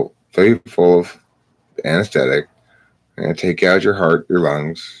hospital, fill you full of anesthetic, and take out your heart, your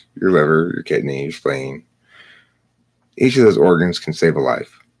lungs, your liver, your kidney, your spleen. Each of those organs can save a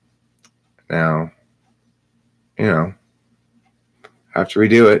life. Now, after we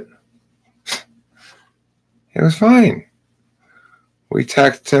do it, it was fine. We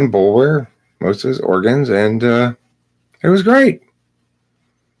taxed Tim Bulwer, most of his organs, and it was great.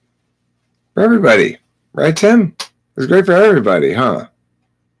 For everybody. Right, Tim? It was great for everybody, huh?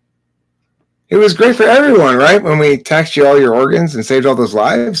 It was great for everyone, right? When we taxed you all your organs and saved all those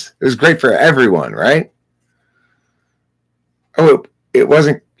lives? It was great for everyone, right? Oh, it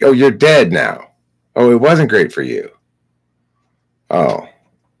wasn't. Oh, you're dead now. Oh, it wasn't great for you. Oh.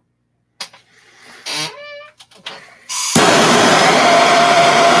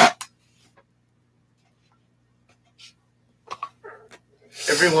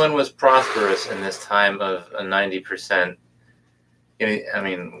 Everyone was prosperous in this time of a 90%,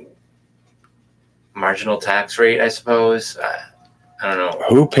 marginal tax rate, I suppose. I don't know.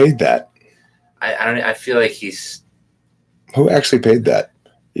 Who paid that? I feel like Who actually paid that?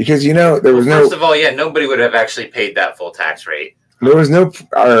 Because, First of all, nobody would have actually paid that full tax rate. There was no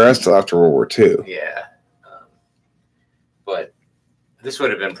IRS till after World War II. Yeah. But this would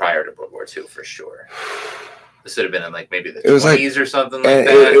have been prior to World War II for sure. This would have been in maybe the 20s or something like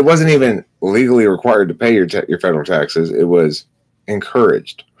that. It wasn't even legally required to pay your federal taxes. It was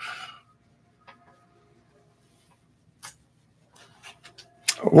encouraged.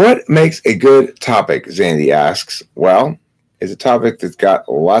 What makes a good topic, Zandy asks? Well, it's a topic that's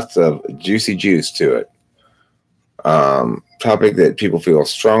got lots of juicy juice to it. Topic that people feel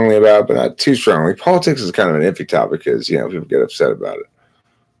strongly about, but not too strongly. Politics is kind of an iffy topic because, people get upset about it.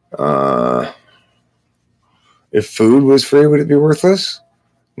 If food was free, would it be worthless?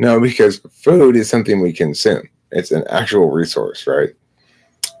 No, because food is something we consume. It's an actual resource, right?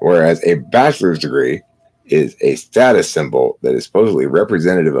 Whereas a bachelor's degree is a status symbol that is supposedly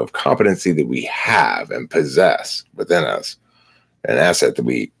representative of competency that we have and possess within us, an asset that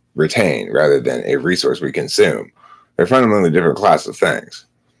we retain rather than a resource we consume. They're fundamentally different class of things.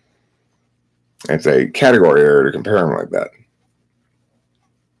 It's a category error to compare them like that.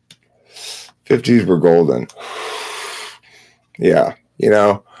 50s were golden. Yeah, you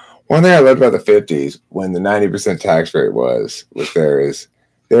know, one thing I loved about the 50s when the 90% tax rate was there is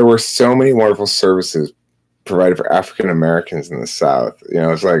there were so many wonderful services provided for African Americans in the South. You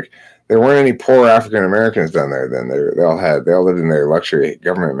know, it's like there weren't any poor African Americans down there then. They all lived in their luxury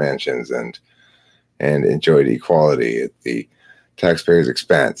government mansions and enjoyed equality at the taxpayers'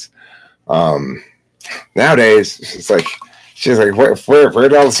 expense. Nowadays, it's like where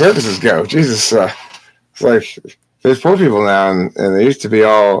did all the services go? Jesus, it's like there's poor people now, and they used to be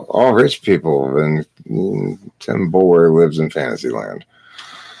all rich people. And Tim Bulwer lives in Fantasyland.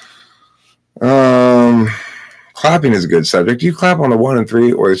 Clapping is a good subject. Do you clap on the 1 and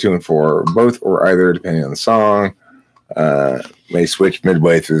 3 or the 2 and 4, both or either, depending on the song? May switch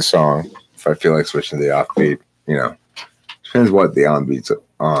midway through the song if I feel like switching to the offbeat. You know, depends what the on-beat's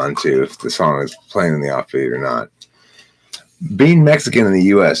on to, if the song is playing in the offbeat or not. Being Mexican in the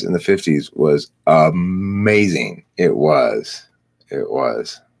U.S. in the 50s was amazing. It was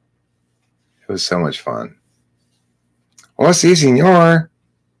so much fun. Oh, sí, señor.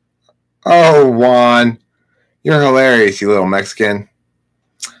 Oh, Juan, you're hilarious, you little Mexican.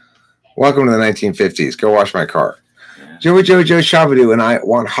 Welcome to the 1950s. Go wash my car. Yeah. Joey Jojo Shabadoo and I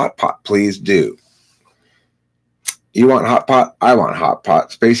want hot pot, please do. You want hot pot? I want hot pot.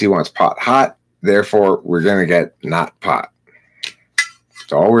 Spacey wants pot hot. Therefore, we're going to get not pot.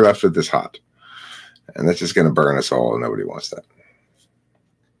 So all we're left with is hot. And that's just going to burn us all. Nobody wants that.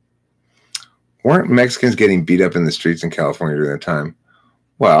 Weren't Mexicans getting beat up in the streets in California during that time?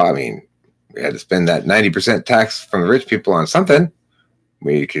 Well, I mean, we had to spend that 90% tax from the rich people on something.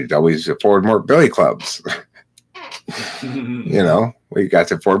 We could always afford more billy clubs. You know, we got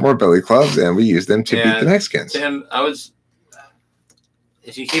to afford more billy clubs, and we used them to beat the Mexicans. Tim,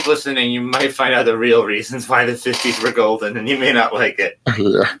 if you keep listening, you might find out the real reasons why the 50s were golden, and you may not like it.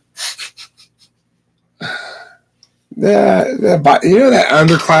 Yeah. You know that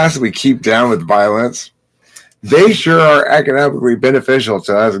underclass we keep down with violence? They sure are economically beneficial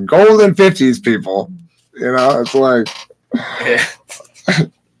to us golden 50s people. You know, it's like...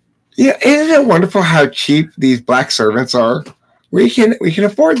 Yeah, isn't it wonderful how cheap these black servants are? We can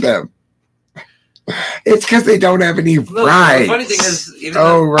afford them. It's because they don't have any rights. The funny thing is,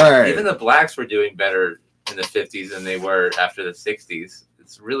 even the blacks were doing better in the 50s than they were after the 60s.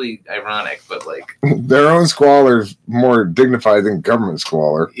 It's really ironic, but like their own squalor is more dignified than government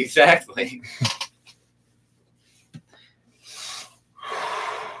squalor. Exactly.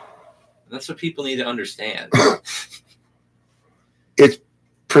 That's what people need to understand. It's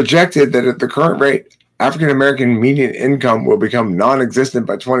projected that at the current rate, African American median income will become non-existent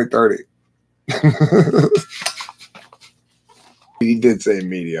by 2030. He did say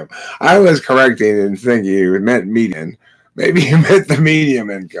medium. I was correcting and thinking he meant median. Maybe he meant the medium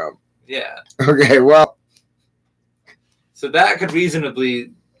income. Yeah. Okay, well. So that could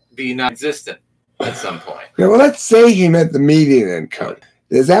reasonably be non-existent at some point. Yeah, well, let's say he meant the median income.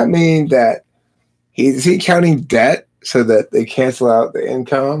 Does that mean that is he counting debt so that they cancel out the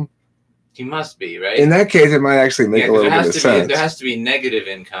income? He must be, right? In that case, it might actually make a little bit of sense. There has to be negative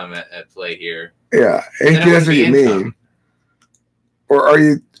income at play here. Yeah, if that's what you mean. Or are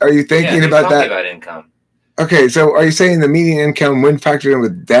you thinking about that? About income. Okay, so are you saying the median income, when factored in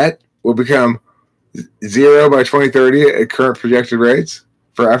with debt, will become 0 by 2030 at current projected rates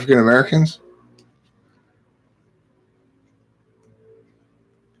for African Americans?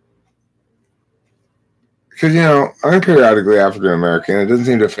 Because, you know, I'm periodically African American. It doesn't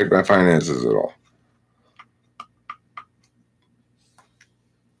seem to affect my finances at all.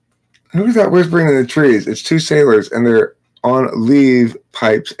 Who is that whispering in the trees? It's two sailors, and they're on leave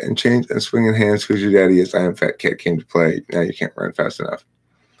pipes and chains and swinging hands. Who's your daddy? Yes, I am Fat Cat came to play. Now you can't run fast enough.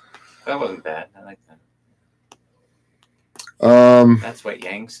 That wasn't bad. I like that. That's what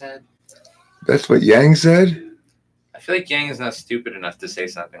Yang said? That's what Yang said? I feel like Yang is not stupid enough to say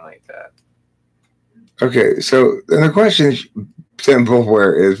something like that. Okay, so then the question, Tim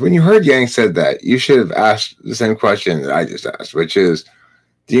Bulwer, is when you heard Yang said that, you should have asked the same question that I just asked, which is,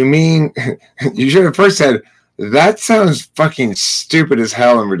 do you mean, you should have first said, that sounds fucking stupid as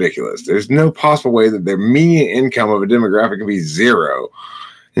hell and ridiculous. There's no possible way that their median income of a demographic can be 0.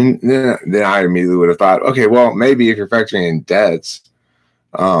 And then I immediately would have thought, okay, well, maybe if you're factoring in debts,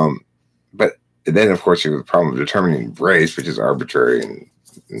 but then, of course, you have the problem of determining race, which is arbitrary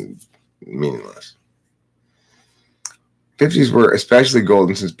and meaningless. 50s were especially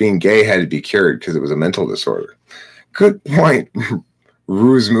golden since being gay had to be cured because it was a mental disorder. Good point,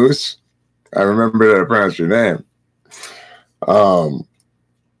 Ruse Moose. I remember that I pronounced your name.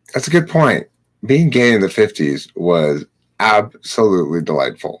 That's a good point. Being gay in the 50s was absolutely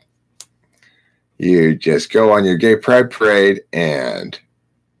delightful. You just go on your gay pride parade, and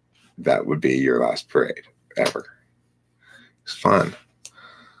that would be your last parade ever. It's fun.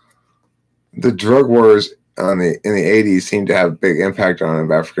 The drug wars in the 80s seemed to have a big impact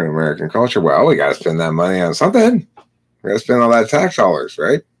on African American culture. Well, we got to spend that money on something. We got to spend all that tax dollars,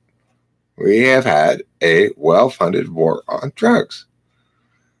 right? We have had a well-funded war on drugs.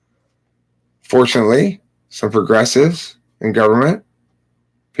 Fortunately, some progressives in government,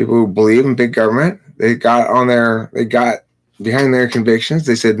 people who believe in big government, they got behind their convictions.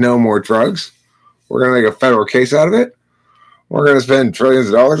 They said no more drugs. We're going to make a federal case out of it. We're going to spend trillions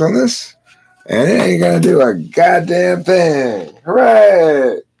of dollars on this, and it ain't going to do a goddamn thing.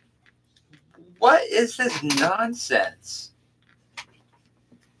 Hooray! What is this nonsense?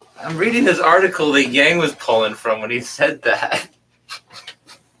 I'm reading this article that Yang was pulling from when he said that.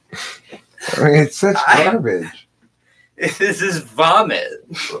 I mean, it's such garbage. This is vomit.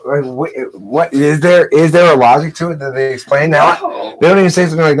 What is there a logic to it that they explain now? No. They don't even say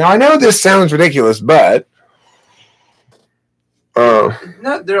something like, "Now I know this sounds ridiculous, but."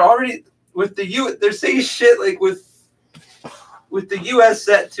 No, they're already with the they're saying shit like with the U.S.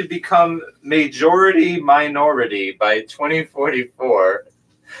 set to become majority minority by 2044.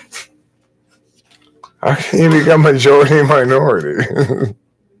 How can you become majority minority?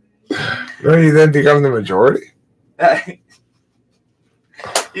 Don't you then become the majority?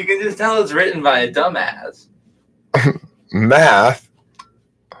 You can just tell it's written by a dumbass. Math.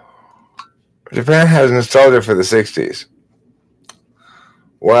 Japan has nostalgia for the 60s.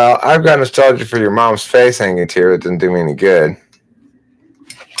 Well, I've got nostalgia for your mom's face hanging tear. It didn't do me any good.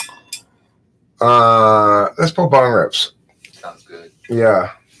 Let's pull bong rips. Sounds good.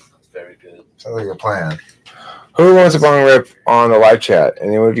 Yeah. Sounds very good. Sounds like a plan. Who wants a bong rip on the live chat?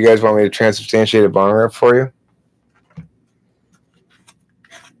 Anyone of you guys want me to transubstantiate a bong rip for you?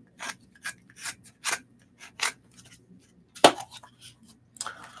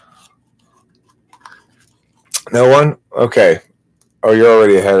 No one? Okay. Oh, you're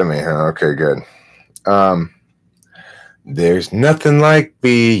already ahead of me, huh? Okay, good. There's nothing like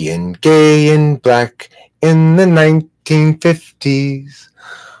being gay and black in the 1950s.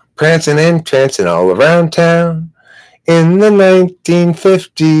 Prancing and trancing all around town in the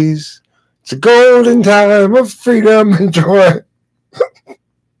 1950s. It's a golden time of freedom and joy.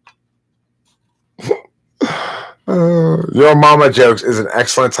 Your mama jokes is an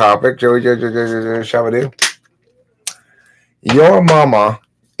excellent topic, Joey Shabadoo. Your mama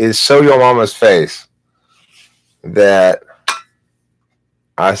is so your mama's face that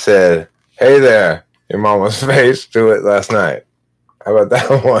I said, "Hey there, your mama's face, do it last night." How about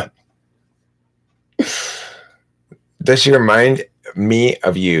that one? Does she remind me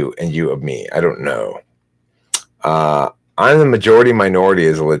of you and you of me? I don't know. I'm the majority minority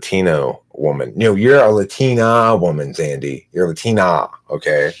as a Latino woman. You know, you're a Latina woman, Zandy. You're Latina,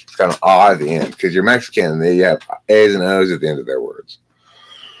 okay? It's got an "ah" at the end because you're Mexican. They have A's and O's at the end of their words.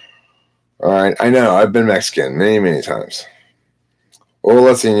 All right, I know. I've been Mexican many, many times.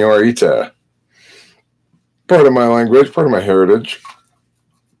 Hola, señorita. Part of my language, part of my heritage.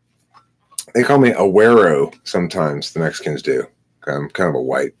 They call me a güero sometimes, the Mexicans do. I'm kind of a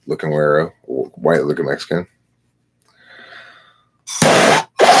white-looking güero, white-looking Mexican.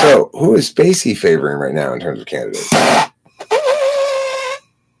 So, who is Spacey favoring right now in terms of candidates?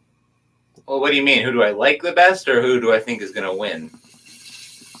 Well, what do you mean? Who do I like the best, or who do I think is going to win?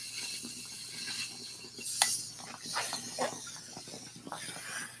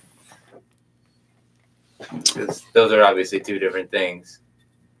 Because those are obviously two different things.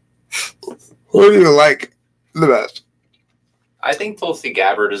 Who do you like the best? I think Tulsi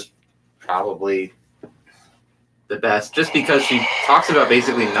Gabbard is probably the best, just because she talks about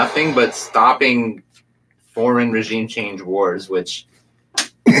basically nothing but stopping foreign regime change wars, which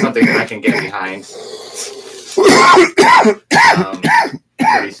is something that I can get behind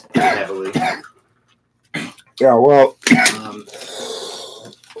pretty heavily. Yeah, well...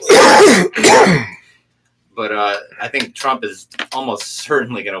 But I think Trump is almost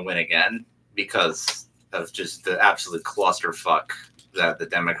certainly going to win again because of just the absolute clusterfuck that the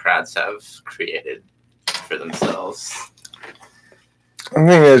Democrats have created for themselves. The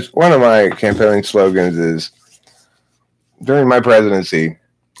thing is, one of my campaigning slogans is, during my presidency,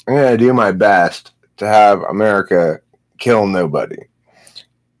 I'm going to do my best to have America kill nobody.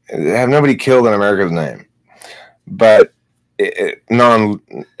 Have nobody killed in America's name. But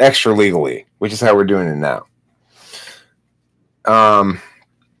extra legally, which is how we're doing it now.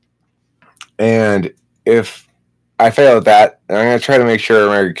 And if I fail at that, I'm going to try to make sure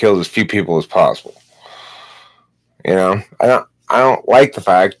America kills as few people as possible. You know, I don't like the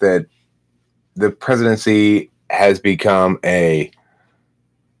fact that the presidency has become a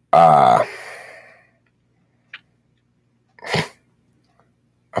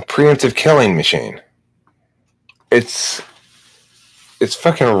preemptive killing machine. It's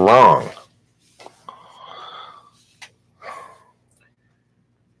fucking wrong.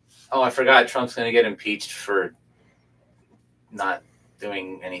 Oh, I forgot Trump's going to get impeached for not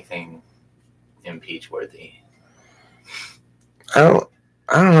doing anything impeach worthy. I don't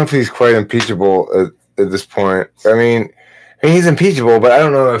know if he's quite impeachable at this point. I mean, he's impeachable, but I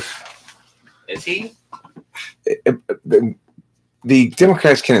don't know if... Is he? The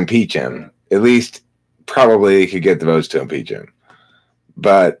Democrats can impeach him. At least, probably could get the votes to impeach him.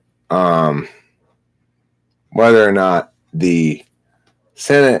 But whether or not the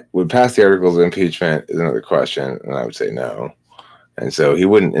Senate would pass the articles of impeachment is another question, and I would say no. And so he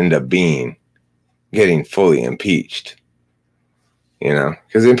wouldn't end up getting fully impeached. You know,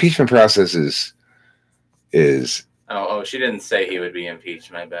 because the impeachment process is. Oh, she didn't say he would be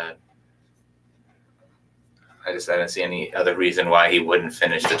impeached. My bad. I didn't see any other reason why he wouldn't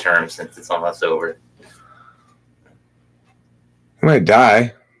finish the term since it's almost over. He might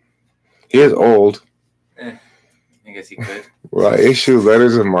die. He is old. I guess he could. Will I issue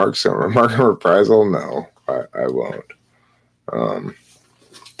letters of mark and reprisal? No, I won't.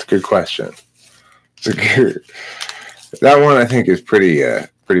 It's a good question. That one I think is pretty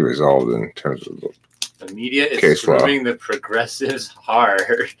resolved in terms of the media is screwing the progressives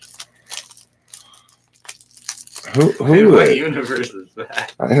hard. Who? What universe is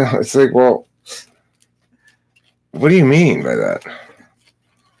that? I know. It's like, well, what do you mean by that?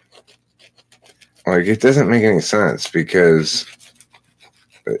 Like, it doesn't make any sense because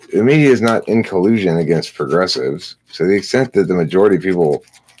the media is not in collusion against progressives. So the extent that the majority of people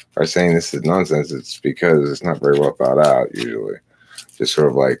are saying this is nonsense, it's because it's not very well thought out, usually. Just sort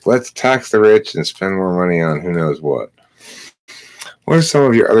of like, let's tax the rich and spend more money on who knows what. What are some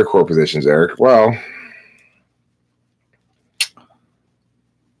of your other core positions, Eric? Well,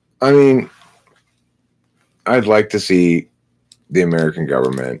 I mean, I'd like to see the American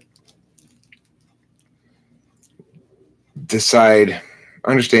government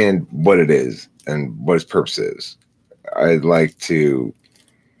understand what it is and what its purpose is. I'd like to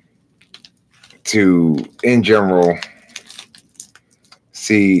in general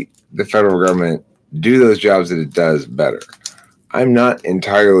see the federal government do those jobs that it does better. I'm not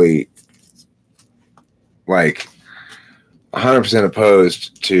entirely like 100%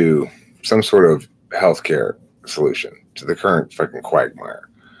 opposed to some sort of healthcare solution to the current fucking quagmire.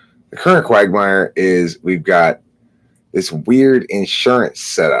 The current quagmire is we've got this weird insurance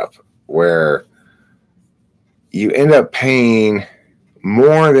setup where you end up paying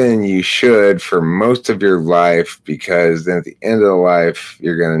more than you should for most of your life because then at the end of the life,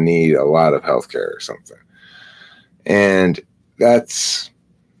 you're going to need a lot of healthcare or something. And that's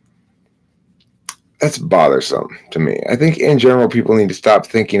bothersome to me. I think in general, people need to stop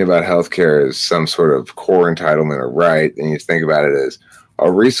thinking about healthcare as some sort of core entitlement or right. And you think about it as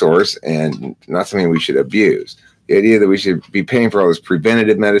a resource and not something we should abuse. The idea that we should be paying for all this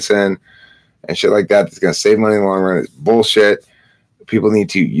preventative medicine and shit like that that's going to save money in the long run is bullshit. People need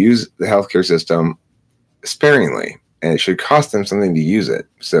to use the healthcare system sparingly, and it should cost them something to use it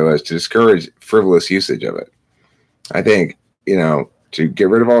so as to discourage frivolous usage of it. I think, to get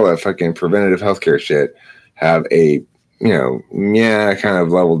rid of all that fucking preventative healthcare shit, have a, kind of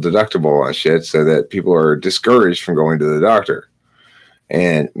level deductible on shit so that people are discouraged from going to the doctor,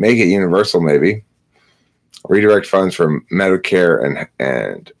 and make it universal maybe. Redirect funds from Medicare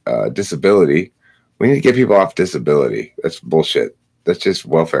and disability. We need to get people off disability. That's bullshit. That's just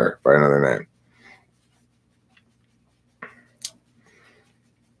welfare by another name.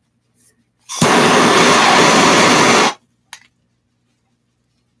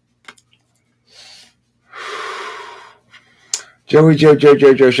 Joey Joe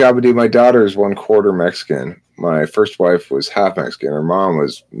Shabadoo. My daughter is 1/4 Mexican. My first wife was half Mexican. Her mom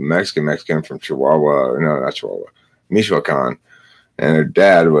was Mexican from Chihuahua. No, not Chihuahua. Michoacan. And her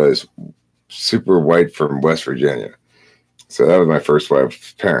dad was super white from West Virginia. So that was my first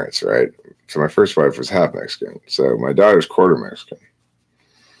wife's parents, right? So my first wife was half Mexican. So my daughter's 1/4 Mexican.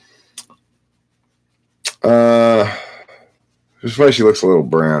 Just why she looks a little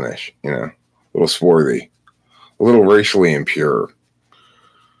brownish, a little swarthy, a little racially impure.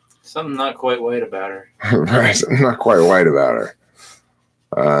 Something not quite white about her. Right, something not quite white about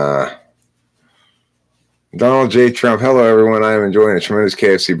her. Donald J. Trump. Hello, everyone. I am enjoying a tremendous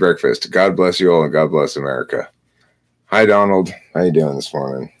KFC breakfast. God bless you all and God bless America. Hi, Donald. How you doing this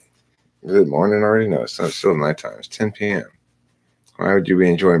morning? Is it morning already? No, it's not. Still nighttime. It's 10 p.m. Why would you be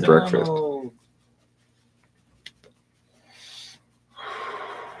enjoying breakfast? So,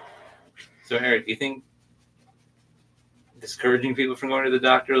 Eric, do you think discouraging people from going to the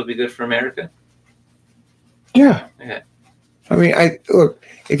doctor will be good for America? Yeah. Okay. I mean, look,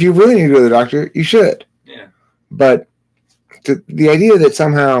 if you really need to go to the doctor, you should. Yeah. But the idea that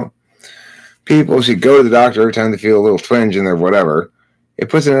somehow people should go to the doctor every time they feel a little twinge in their whatever, it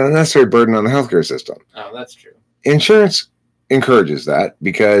puts an unnecessary burden on the healthcare system. Oh, that's true. Insurance encourages that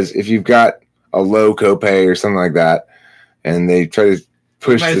because if you've got a low copay or something like that, and they try to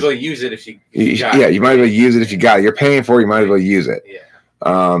push, you might as well use it if you you might as well use it if you got it. You're paying for it, you might as well use it. Yeah.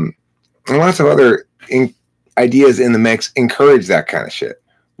 And lots of other ideas in the mix encourage that kind of shit.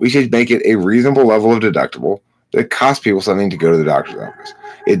 We should make it a reasonable level of deductible that costs people something to go to the doctor's office.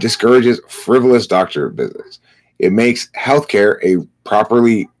 It discourages frivolous doctor visits. It makes healthcare a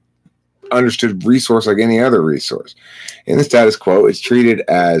properly understood resource like any other resource. In the status quo, it's treated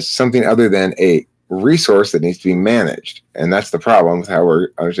as something other than a resource that needs to be managed. And that's the problem with how we're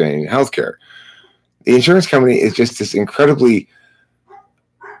understanding healthcare. The insurance company is just this incredibly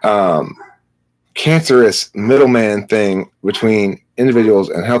cancerous middleman thing between individuals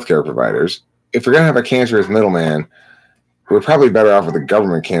and healthcare providers. If we're going to have a cancerous middleman, we're probably better off with a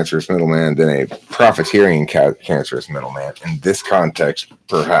government cancerous middleman than a profiteering cancerous middleman in this context,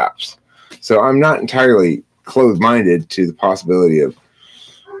 perhaps. So I'm not entirely closed-minded to the possibility of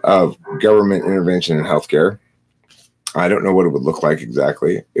government intervention in healthcare. I don't know what it would look like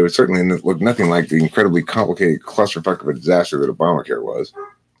exactly. It would certainly look nothing like the incredibly complicated clusterfuck of a disaster that Obamacare was.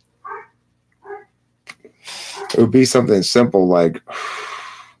 It would be something simple like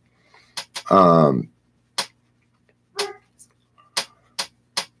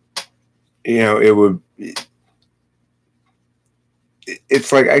it would.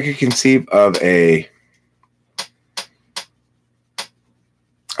 It's like I could conceive of a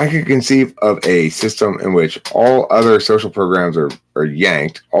system in which all other social programs are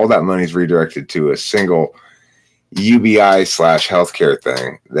yanked. All that money is redirected to a single UBI/healthcare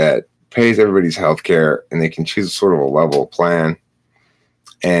thing that pays everybody's healthcare, and they can choose sort of a level plan,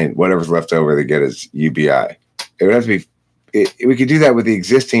 and whatever's left over they get is UBI. It would have to be. We could do that with the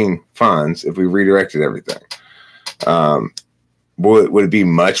existing funds if we redirected everything. Would it be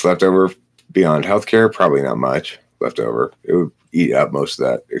much left over beyond healthcare? Probably not much left over. It would eat up most of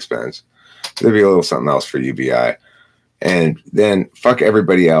that expense. There'd be a little something else for UBI, and then fuck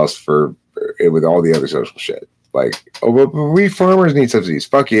everybody else for it with all the other social shit. Like, oh, but we farmers need subsidies.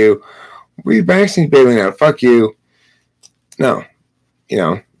 Fuck you. We banks need bailing out. Fuck you. No,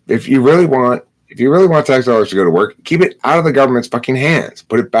 if you really want tax dollars to go to work, keep it out of the government's fucking hands.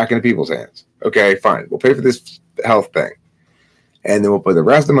 Put it back into people's hands. Okay, fine. We'll pay for this health thing, and then we'll put the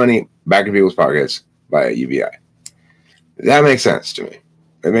rest of the money back in people's pockets via UBI. That makes sense to me.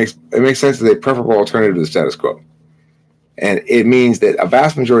 It makes sense as a preferable alternative to the status quo. And it means that a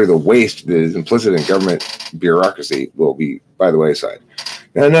vast majority of the waste that is implicit in government bureaucracy will be by the wayside.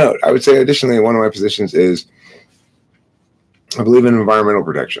 Now, note, I would say additionally, one of my positions is I believe in environmental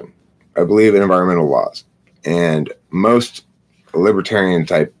protection. I believe in environmental laws. And most libertarian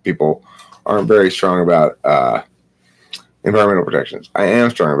type people aren't very strong about environmental protections. I am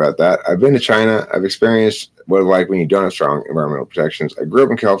strong about that. I've been to China. I've experienced what it's like when you don't have strong environmental protections. I grew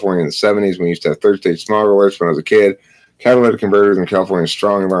up in California in the 70s when we used to have third stage smog alerts when I was a kid. Catalytic converters in California's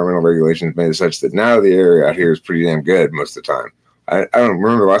strong environmental regulations made it such that now the area out here is pretty damn good most of the time. I don't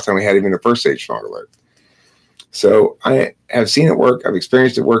remember the last time we had even a first stage smog alert. So I have seen it work. I've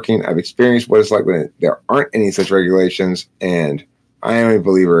experienced it working. I've experienced what it's like when there aren't any such regulations. And I am a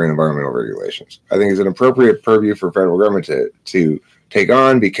believer in environmental regulations. I think it's an appropriate purview for federal government to take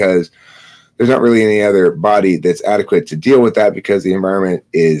on because there's not really any other body that's adequate to deal with that because the environment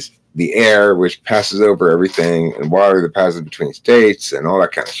is the air, which passes over everything, and water that passes between states and all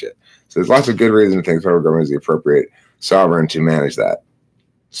that kind of shit. So there's lots of good reason to think the federal government is the appropriate sovereign to manage that.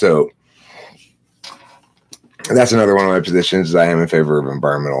 So that's another one of my positions is I am in favor of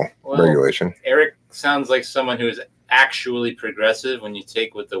environmental regulation. Eric sounds like someone who is actually progressive when you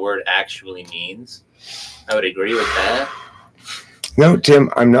take what the word actually means. I would agree with that. No,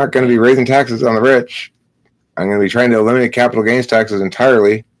 Tim, I'm not going to be raising taxes on the rich. I'm going to be trying to eliminate capital gains taxes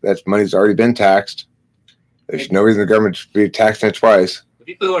entirely. That money's already been taxed. There's no reason the government should be taxing it twice. The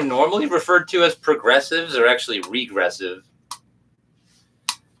people who are normally referred to as progressives are actually regressive.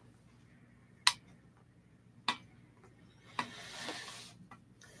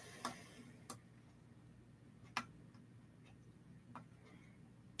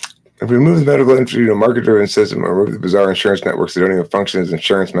 If we move the medical industry to a market-driven system or remove the bizarre insurance networks that don't even function as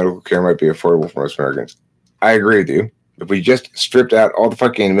insurance, medical care might be affordable for most Americans. I agree with you. If we just stripped out all the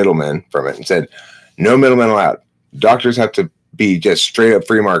fucking middlemen from it and said, no middlemen allowed, doctors have to be just straight up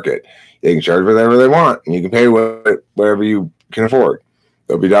free market. They can charge whatever they want, and you can pay whatever you can afford.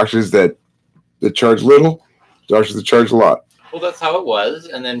 There'll be doctors that charge little, doctors that charge a lot. Well, that's how it was,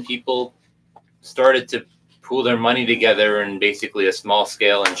 and then people started to pool their money together in basically a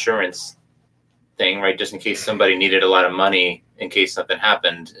small-scale insurance thing, right? Just in case somebody needed a lot of money in case something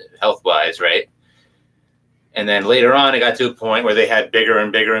happened health-wise, right? And then later on, it got to a point where they had bigger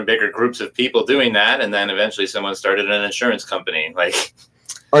and bigger and bigger groups of people doing that, and then eventually someone started an insurance company. Like,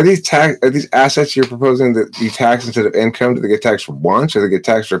 are these assets you're proposing that you tax instead of income? Do they get taxed once, or they get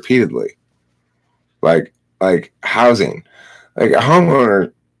taxed repeatedly? Like housing, like a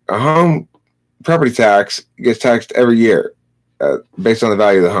home property tax gets taxed every year based on the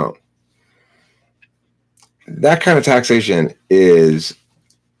value of the home. That kind of taxation is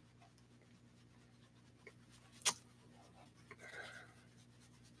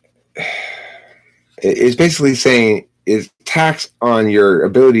basically saying is tax on your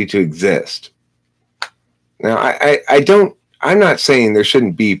ability to exist. Now, I'm not saying there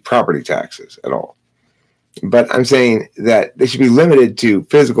shouldn't be property taxes at all, but I'm saying that they should be limited to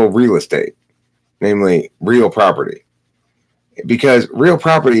physical real estate, namely real property, because real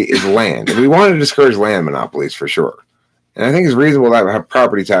property is land, and we want to discourage land monopolies for sure. And I think it's reasonable to have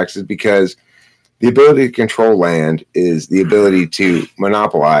property taxes because the ability to control land is the ability to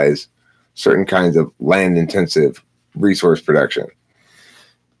monopolize certain kinds of land-intensive resource production.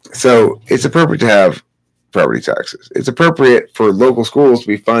 So it's appropriate to have property taxes. It's appropriate for local schools to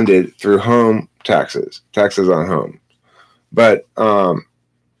be funded through home taxes on home. But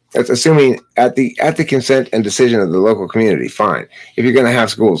that's assuming at the consent and decision of the local community. Fine, if you're going to have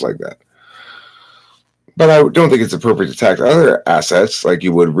schools like that. But I don't think it's appropriate to tax other assets like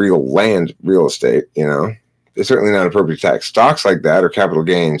you would real estate. You know, it's certainly not appropriate to tax stocks like that or capital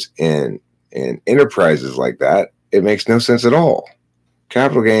gains in enterprises like that. It makes no sense at all.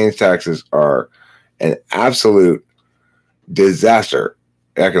 Capital gains taxes are an absolute disaster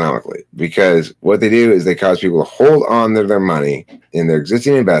economically, because what they do is they cause people to hold on to their money in their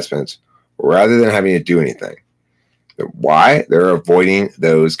existing investments rather than having to do anything. Why? They're avoiding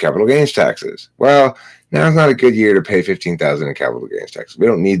those capital gains taxes. Well, now's not a good year to pay $15,000 in capital gains taxes. We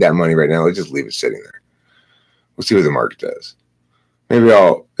don't need that money right now. Let's just leave it sitting there. We'll see what the market does. Maybe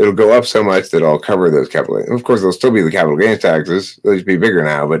it'll go up so much that I'll cover those capital gains. Of course, there'll still be the capital gains taxes. They'll just be bigger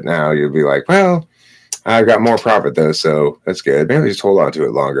now, but now you'll be like, well, I've got more profit though, so that's good. Maybe just hold on to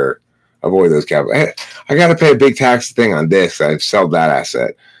it longer. Avoid those capital. Hey, I got to pay a big tax thing on this. I've sold that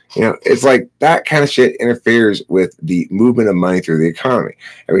asset. You know, it's like that kind of shit interferes with the movement of money through the economy.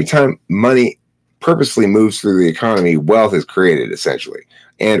 Every time money purposely moves through the economy, wealth is created essentially.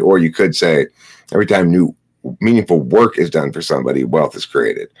 And, or you could say, every time new meaningful work is done for somebody, wealth is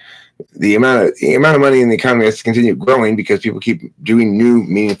created. The amount of money in the economy has to continue growing because people keep doing new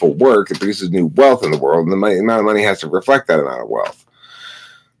meaningful work that produces new wealth in the world, and the amount of money has to reflect that amount of wealth.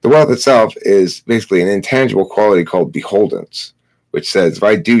 The wealth itself is basically an intangible quality called beholdens, which says if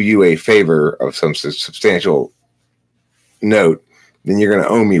I do you a favor of some substantial note, then you're going to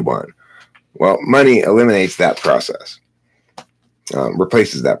owe me one. Well, money eliminates that process,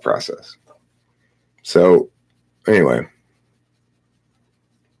 replaces that process. So anyway,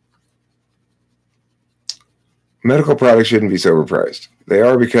 medical products shouldn't be so overpriced. They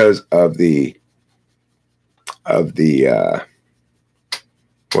are because of the what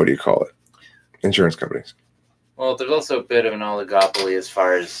do you call it? Insurance companies. Well, there's also a bit of an oligopoly as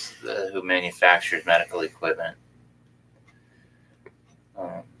far as who manufactures medical equipment.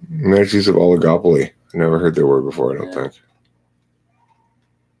 Nice use of oligopoly. I never heard that word before, I don't think.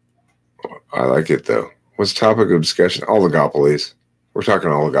 I like it, though. What's the topic of discussion? Oligopolies. We're talking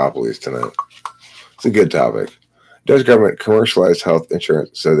oligopolies tonight. It's a good topic. Dutch government commercialized health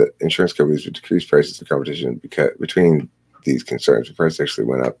insurance so that insurance companies would decrease prices of competition between these concerns. The price actually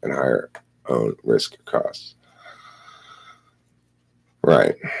went up and higher own risk costs.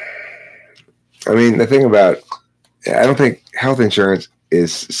 Right. I mean, the thing about, I don't think health insurance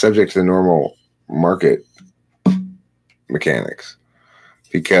is subject to the normal market mechanics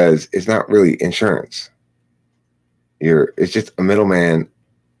because it's not really insurance. It's just a middleman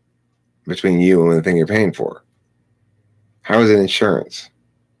between you and the thing you're paying for. How is it insurance?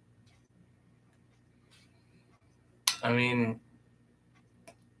 I mean,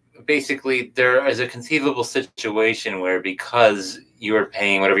 basically, there is a conceivable situation where because you're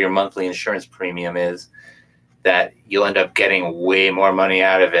paying whatever your monthly insurance premium is, that you'll end up getting way more money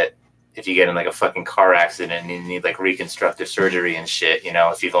out of it if you get in like a fucking car accident and you need like reconstructive surgery and shit, you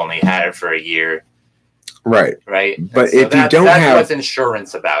know, if you've only had it for a year. Right. Right. But so if you don't have what's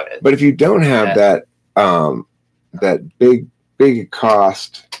insurance about it. But if you don't have that big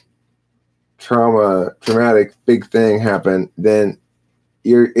cost traumatic big thing happen, then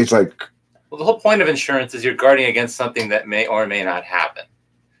it's like, well, the whole point of insurance is you're guarding against something that may or may not happen.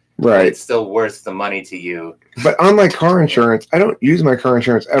 Right. It's still worth the money to you. But unlike car insurance, I don't use my car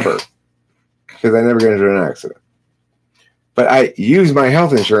insurance ever because I never get into an accident. But I use my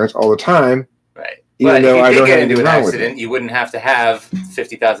health insurance all the time. Right. Even though I don't get into an accident, you wouldn't have to have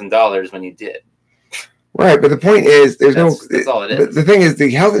 $50,000 when you did. Right, but the point is, that's all it is. But the thing is,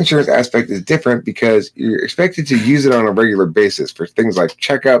 the health insurance aspect is different because you're expected to use it on a regular basis for things like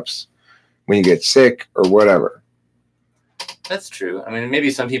checkups, when you get sick, or whatever. That's true. I mean,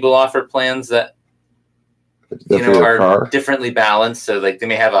 maybe some people offer plans that are differently balanced. So, like, they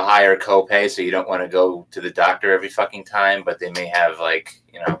may have a higher copay, so you don't want to go to the doctor every fucking time. But they may have, like,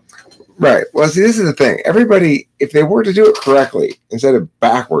 Right. Well, see, this is the thing. Everybody, if they were to do it correctly, instead of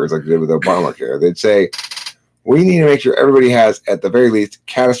backwards like they did with Obamacare, they'd say, we need to make sure everybody has, at the very least,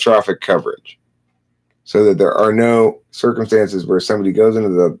 catastrophic coverage. So that there are no circumstances where somebody goes into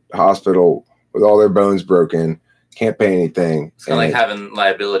the hospital with all their bones broken, can't pay anything. It's kind of like having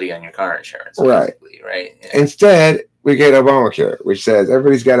liability on your car insurance. Right. Right. Yeah. Instead, we get Obamacare, which says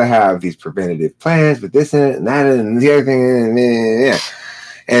everybody's got to have these preventative plans with this in it and that and the other thing.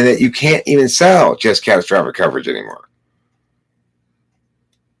 And that you can't even sell just catastrophic coverage anymore.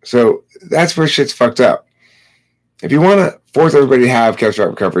 So that's where shit's fucked up. If you want to force everybody to have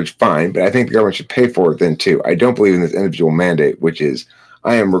catastrophic coverage, fine, but I think the government should pay for it then too. I don't believe in this individual mandate, which is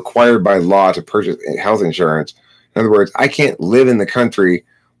I am required by law to purchase health insurance. In other words, I can't live in the country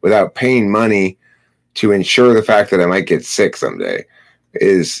without paying money to insure the fact that I might get sick someday.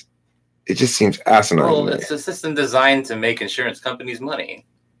 It just seems asinine. Well, it's a system designed to make insurance companies money.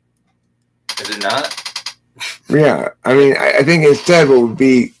 Is it not? Yeah. I mean, I think instead what would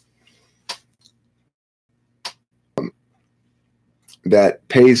be that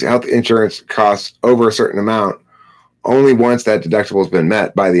pays health insurance costs over a certain amount only once that deductible has been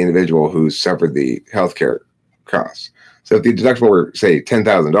met by the individual who's suffered the healthcare costs. So if the deductible were, say,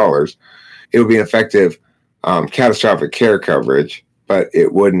 $10,000, it would be an effective catastrophic care coverage, but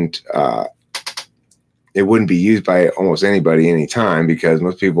it wouldn't be used by almost anybody anytime because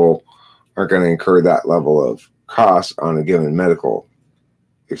most people aren't going to incur that level of cost on a given medical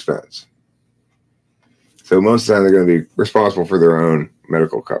expense. So most of the time they're going to be responsible for their own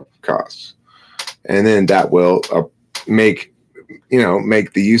medical costs. And then that will make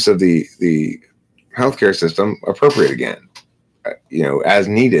the use of the healthcare system appropriate again, as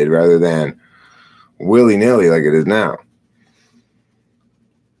needed rather than willy-nilly like it is now.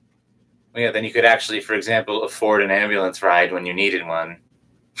 Well, yeah, then you could actually, for example, afford an ambulance ride when you needed one.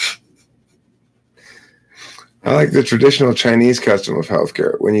 I like the traditional Chinese custom of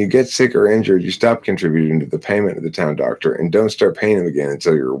healthcare. When you get sick or injured, you stop contributing to the payment of the town doctor and don't start paying him again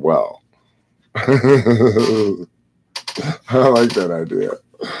until you're well. I like that idea.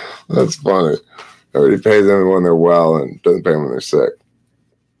 That's funny. Everybody pays them when they're well and doesn't pay them when they're sick.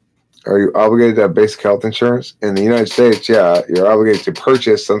 Are you obligated to have basic health insurance? In the United States, yeah, you're obligated to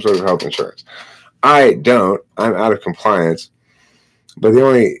purchase some sort of health insurance. I don't. I'm out of compliance. But the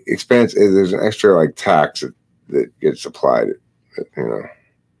only expense is there's an extra tax that gets applied.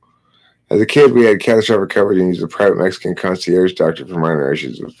 As a kid, we had catastrophic coverage and used a private Mexican concierge doctor for minor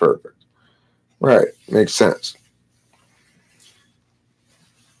issues. It was perfect. Right. Makes sense.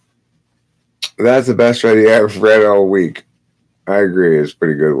 That's the best idea I've read all week. I agree. It's a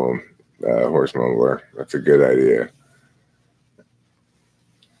pretty good one. Horse mumbler. That's a good idea.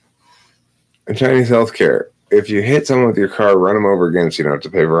 And Chinese healthcare. If you hit someone with your car, run them over again so you don't have to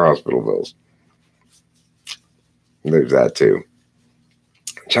pay for hospital bills. There's that too.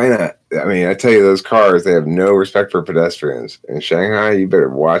 China, I mean, I tell you, those cars, they have no respect for pedestrians. In Shanghai, you better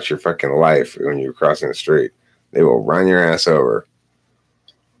watch your fucking life when you're crossing the street. They will run your ass over.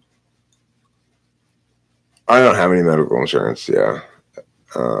 I don't have any medical insurance, yeah.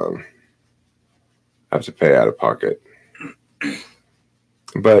 I have to pay out of pocket.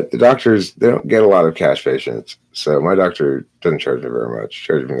 But the doctors, they don't get a lot of cash patients. So my doctor doesn't charge me very much.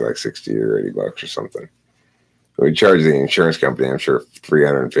 Charges me like $60 or $80 or something. We charge the insurance company, I'm sure,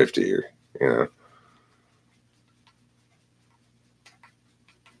 $350 or,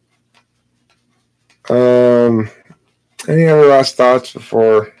 Any other last thoughts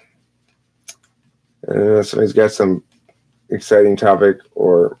before somebody's got some exciting topic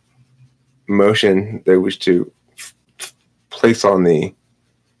or motion they wish to place on the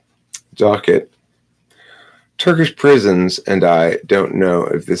Docket. Turkish prisons, and I don't know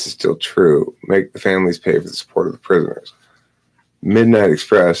if this is still true, make the families pay for the support of the prisoners. Midnight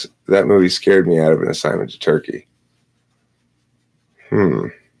Express, that movie scared me out of an assignment to Turkey.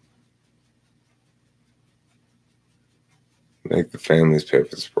 Make the families pay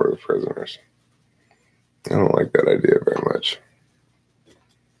for the support of the prisoners. I don't like that idea very much.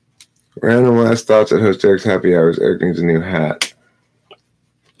 Random last thoughts at Host Eric's Happy Hours. Eric needs a new hat.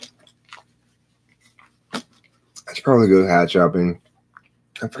 I should probably go hat shopping.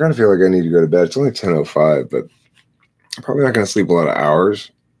 I kind of feel like I need to go to bed. It's only 10:05, but I'm probably not going to sleep a lot of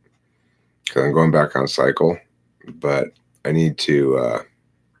hours because I'm going back on cycle. But I need to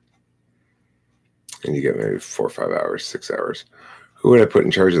get maybe 4 or 5 hours, 6 hours. Who would I put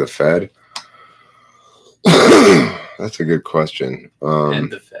in charge of the Fed? That's a good question.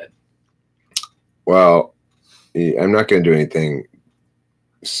 And the Fed. Well, I'm not going to do anything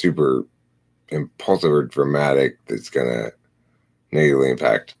super impulsive or dramatic that's going to negatively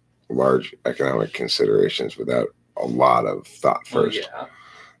impact large economic considerations without a lot of thought first. Yeah.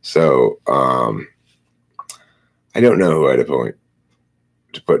 So I don't know who I'd appoint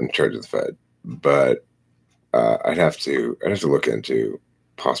to put in charge of the Fed, but I'd have to look into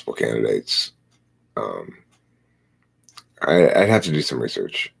possible candidates. I'd have to do some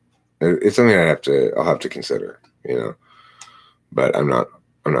research. It's something I'll have to consider, but I'm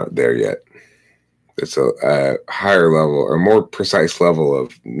not there yet. It's a higher level or more precise level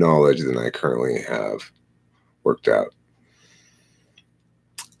of knowledge than I currently have worked out.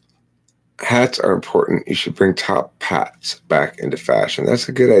 Hats are important. You should bring top hats back into fashion. That's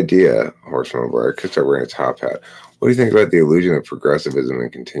a good idea, Horseman Blair. I could start wearing a top hat. What do you think about the illusion of progressivism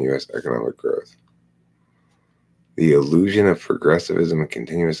and continuous economic growth? The illusion of progressivism and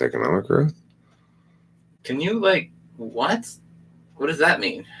continuous economic growth? Can you, what? What does that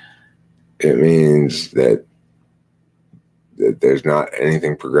mean? It means that there's not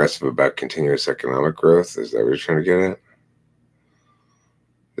anything progressive about continuous economic growth. Is that what you're trying to get at?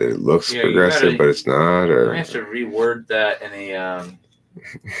 That it looks progressive, but it's not? Or I have to reword that in a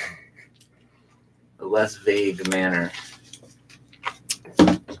less vague manner.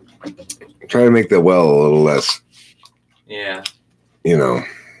 Try to make the well a little less. Yeah.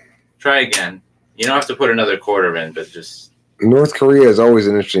 Try again. You don't have to put another quarter in, but just. North Korea is always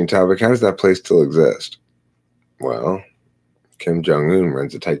an interesting topic. How does that place still exist? Well, Kim Jong-un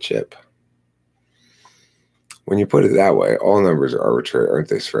runs a tight ship. When you put it that way, all numbers are arbitrary, aren't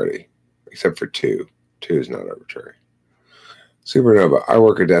they, Freddie? Except for 2. 2 is not arbitrary. Supernova, I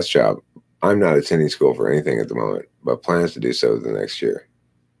work a desk job. I'm not attending school for anything at the moment, but plans to do so the next year.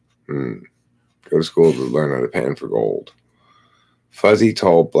 Go to school to learn how to pan for gold. Fuzzy,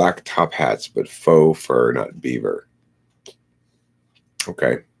 tall, black top hats, but faux fur, not beaver.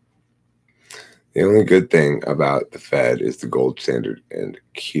 Okay. The only good thing about the Fed is the gold standard and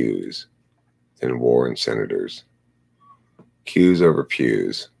Qs than war and senators. Qs over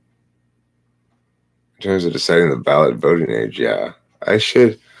pews. In terms of deciding the ballot voting age, yeah. I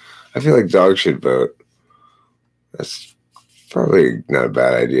feel like dogs should vote. That's probably not a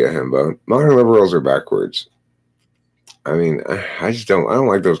bad idea, Himbo. Modern liberals are backwards. I mean, I don't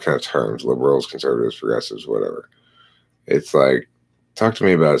like those kind of terms. Liberals, conservatives, progressives, whatever. It's like, talk to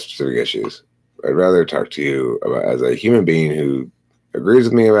me about specific issues. I'd rather talk to you about as a human being who agrees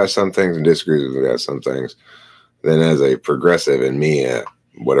with me about some things and disagrees with me about some things than as a progressive and me at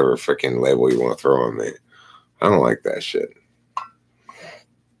whatever freaking label you want to throw on me. I don't like that shit.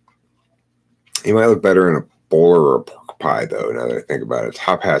 You might look better in a bowler or a pork pie, though, now that I think about it.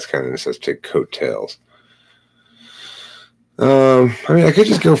 Top hats kind of necessitate coattails. I could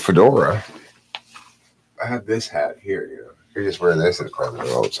just go fedora. I have this hat here, I could just wear this as president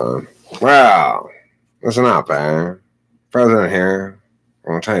all the time. Wow. Listen up, man. President here.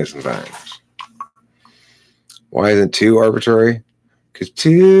 I want to tell you some things. Why isn't 2 arbitrary? Because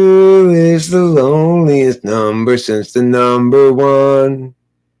 2 is the loneliest number since the number 1.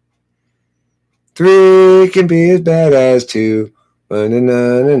 3 can be as bad as 2.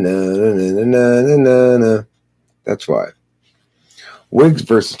 That's why. Whigs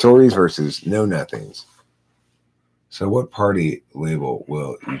versus Tories versus Know Nothings. So what party label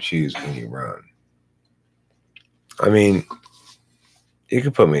will you choose when you run? I mean, you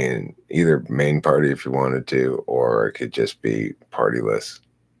could put me in either main party if you wanted to, or it could just be partyless.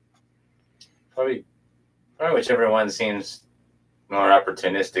 Probably whichever one seems more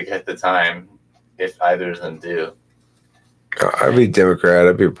opportunistic at the time, if either of them do. I'd be Democrat,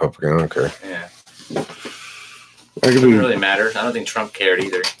 I'd be Republican, I don't care. Yeah. It doesn't really matter. I don't think Trump cared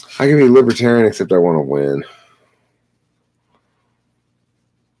either. I could be libertarian, except I want to win.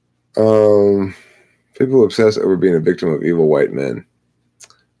 People obsess over being a victim of evil white men.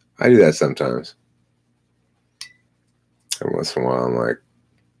 I do that sometimes. Every once in a while, I'm like,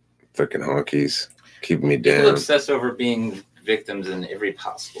 fucking honkies, keeping me down. People obsess over being victims in every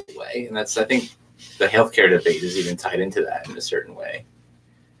possible way. And that's, I think, the healthcare debate is even tied into that in a certain way.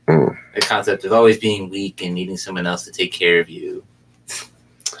 The concept of always being weak and needing someone else to take care of you.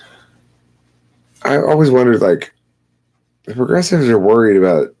 I always wondered, like, the progressives are worried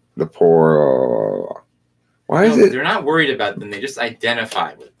about the poor. Why is it? They're not worried about them. They just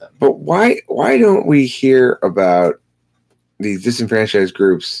identify with them. But why don't we hear about these disenfranchised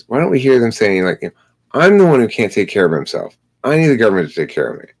groups? Why don't we hear them saying, like, I'm the one who can't take care of himself. I need the government to take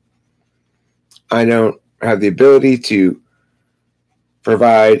care of me. I don't have the ability to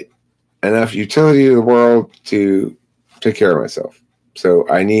provide enough utility to the world to take care of myself. So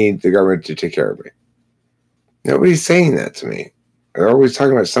I need the government to take care of me. Nobody's saying that to me. They're always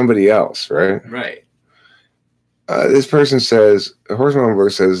talking about somebody else, right? Right. This person says, the Horseman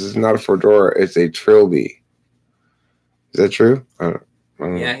Mumbler says, it's not a fedora, it's a trilby. Is that true? I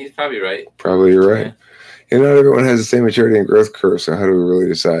don't Yeah, he's probably right. Probably you're right. Yeah. Not everyone has the same maturity and growth curve, so how do we really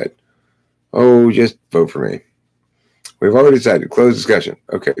decide? Oh, just vote for me. We've already decided. Close discussion.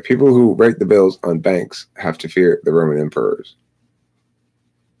 Okay, people who write the bills on banks have to fear the Roman emperors.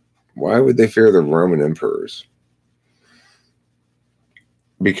 Why would they fear the Roman emperors?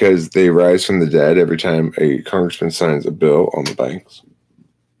 Because they rise from the dead every time a congressman signs a bill on the banks.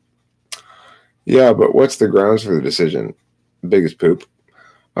 Yeah, but what's the grounds for the decision? Biggest poop.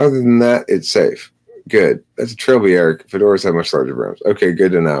 Other than that, it's safe. Good. That's a trilby, Eric. Fedoras have much larger brims. Okay,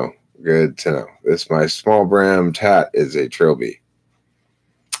 good to know. Good to know. My small brimmed hat is a trilby.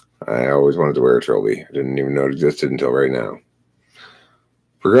 I always wanted to wear a trilby. I didn't even know it existed until right now.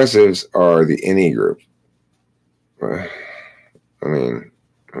 Progressives are the any group. I mean,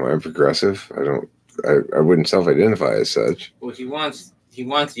 am I progressive? I wouldn't self-identify as such. Well, he wants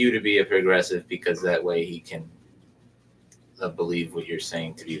you to be a progressive because that way he can believe what you're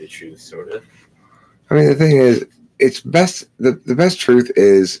saying to be the truth, sort of. I mean, the thing is, it's best. The best truth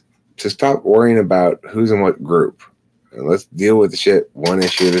is to stop worrying about who's in what group, and let's deal with the shit one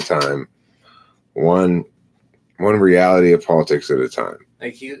issue at a time, one reality of politics at a time.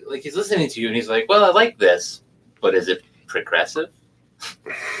 Like he's listening to you, and he's like, "Well, I like this, but is it progressive?"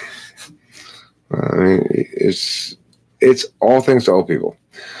 I mean, it's all things to all people.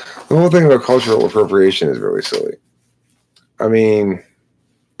 The whole thing about cultural appropriation is really silly. I mean,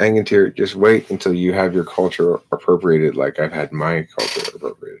 Angantyr, just wait until you have your culture appropriated like I've had my culture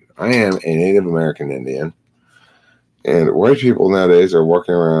appropriated. I am a Native American Indian, and white people nowadays are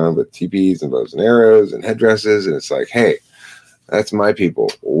walking around with teepees and bows and arrows and headdresses, and it's like, hey, that's my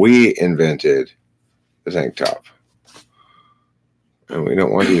people. We invented the tank top, and we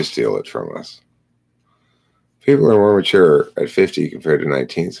don't want you to steal it from us. People are more mature at 50 compared to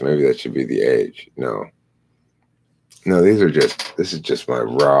 19, so maybe that should be the age. No, this is just my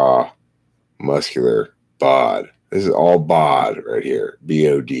raw, muscular bod. This is all bod right here.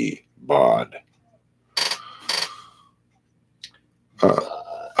 B-O-D, bod.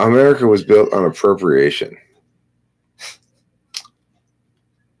 America was built on appropriation.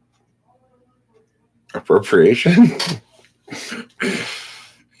 Appropriation?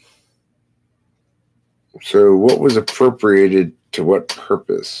 So what was appropriated to what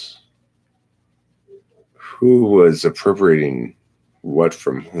purpose? Who was appropriating what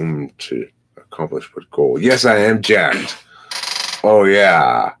from whom to accomplish what goal? Yes, I am jacked. Oh,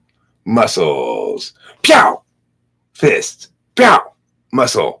 yeah. Muscles. Pow! Fist. Pow!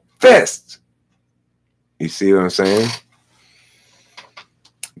 Muscle. Fist. You see what I'm saying?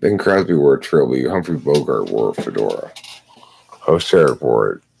 Ben Crosby wore a trilby. Humphrey Bogart wore a fedora. Host Eric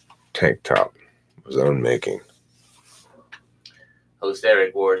wore a tank top. His own making. Host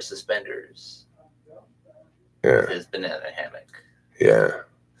Eric wore suspenders. Yeah. His banana hammock. Yeah,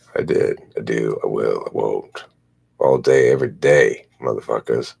 I did. I do. I will. I won't. All day, every day,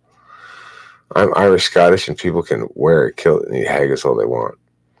 motherfuckers. I'm Irish Scottish, and people can wear a kilt and eat haggis all they want.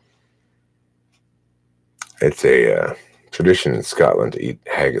 It's a tradition in Scotland to eat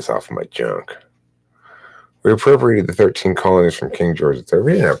haggis off of my junk. We appropriated the 13 colonies from King George III.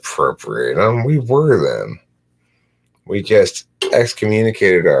 We didn't appropriate them. We were them. We just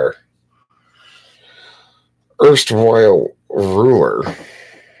excommunicated our erstwhile ruler.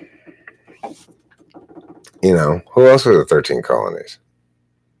 You know, who else were the 13 colonies?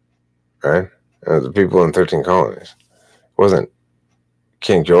 Right? The people in 13 colonies. It wasn't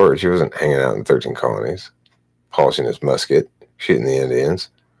King George. He wasn't hanging out in 13 colonies, polishing his musket, shooting the Indians.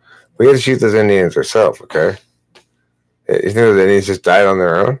 We had to shoot those Indians ourselves, okay? You think those Indians just died on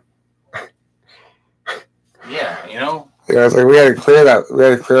their own? Yeah, it's like we had to clear that. We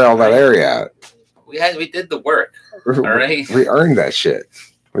had to clear all that area out. We did the work. All right. We earned that shit.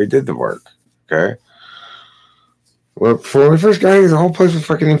 We did the work. Okay. Well, when we first got here, the whole place was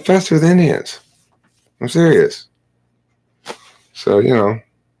fucking infested with Indians. I'm serious. So, you know,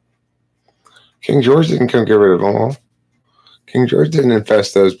 King George didn't come get rid of them all. King George didn't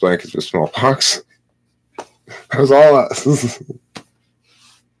infest those blankets with smallpox. That was all us.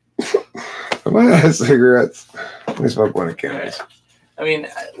 I might have cigarettes. Let me smoke one of Kenny's. I mean,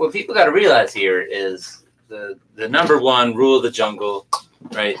 what people got to realize here is the number one rule of the jungle,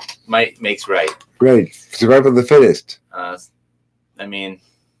 right? Might makes right. Right. Survival of the fittest. I mean,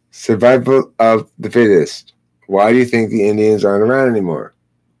 survival of the fittest. Why do you think the Indians aren't around anymore?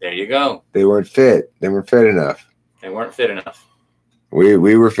 There you go. They weren't fit. They weren't fit enough. They weren't fit enough. We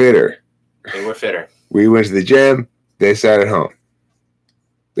were fitter. They were fitter. We went to the gym. They sat at home.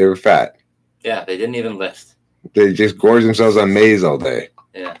 They were fat. Yeah, they didn't even lift. They just gorged themselves on maize all day.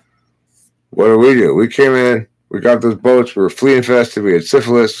 Yeah. What did we do? We came in. We got those boats. We were flea infested. We had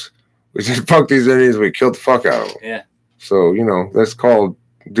syphilis. We said, fuck these Indians. We killed the fuck out of them. Yeah. So, you know, that's called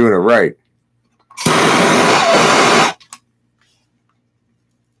doing it right.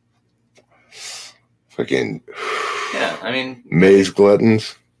 Fucking. Yeah, I mean. Maize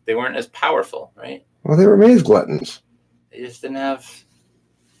gluttons. They weren't as powerful, right? Well, they were maize gluttons. They just didn't have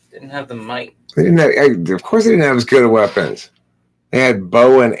the might. They didn't have. Of course, they didn't have as good of weapons. They had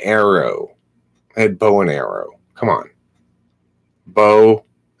bow and arrow. Come on, bow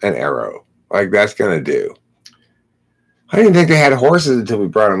and arrow. Like that's gonna do. I didn't think they had horses until we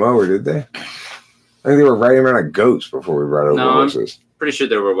brought them over, did they? I think they were riding around on goats before we brought over horses. I'm pretty sure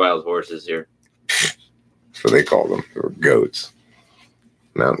there were wild horses here. That's what they called them. They were goats,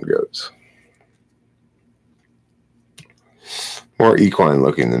 mountain goats. More equine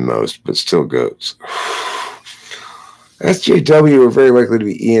looking than most, but still goats. SJW are very likely to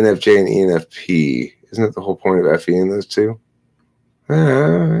be ENFJ and ENFP. Isn't that the whole point of FE in those two? I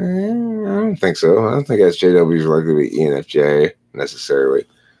don't think so. I don't think SJWs are likely to be ENFJ necessarily.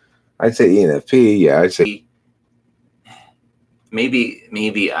 I'd say ENFP. Yeah, I'd say maybe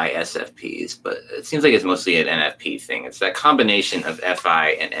ISFPs, but it seems like it's mostly an NFP thing. It's that combination of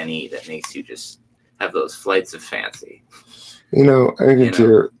FI and NE that makes you just have those flights of fancy. You know, I think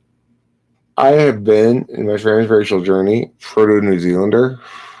I have been in my transracial journey proto-New Zealander.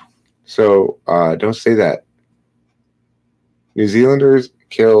 So don't say that. New Zealanders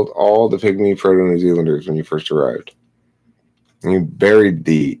killed all the pygmy proto-New Zealanders when you first arrived. And you buried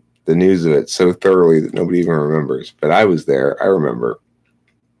the news of it so thoroughly that nobody even remembers. But I was there. I remember.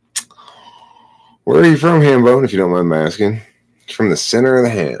 Where are you from, Hambone, if you don't mind my asking? It's from the center of the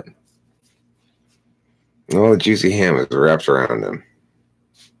ham. All the juicy ham is wrapped around them.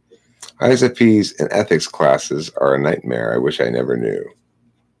 ISFPs and ethics classes are a nightmare I wish I never knew.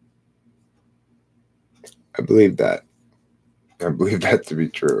 I believe that. I believe that to be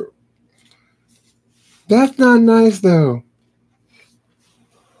true. That's not nice, though.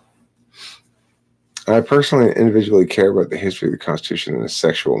 I personally and individually care about the history of the Constitution in a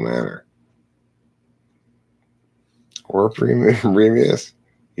sexual manner. Or Remius,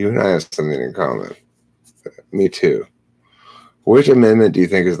 you and I have something in common. Me too. Which amendment do you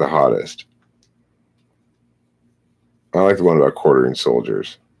think is the hottest? I like the one about quartering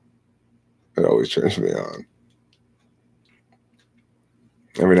soldiers. It always turns me on.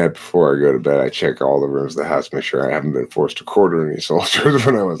 Every night before I go to bed, I check all the rooms of the house, make sure I haven't been forced to quarter any soldiers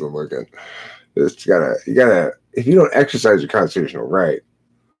when I wasn't looking. You gotta, if you don't exercise your constitutional right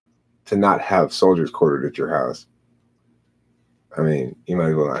to not have soldiers quartered at your house, I mean, you might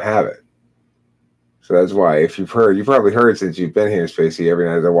as well not have it. So that's why, if you've probably heard since you've been here, Spacey, every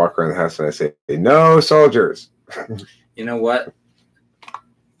night I walk around the house and I say, no soldiers. You know what?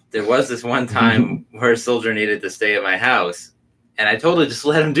 There was this one time where a soldier needed to stay at my house, and I totally just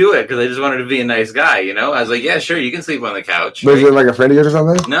let him do it because I just wanted to be a nice guy, you know? I was like, yeah, sure, you can sleep on the couch. Was it like a friend of yours or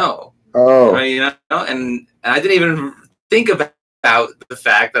something? No. Oh. You know, and I didn't even think about the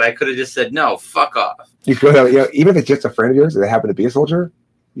fact that I could have just said, no, fuck off. You could have, even if it's just a friend of yours that happened to be a soldier,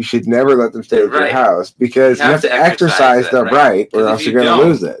 you should never let them stay at your house because you have to exercise the right or else you're going to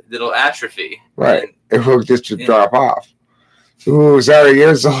lose it. It'll atrophy. Right. It will just drop off. Ooh, sorry,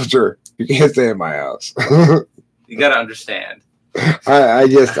 you're a soldier. You can't stay in my house. You got to understand. I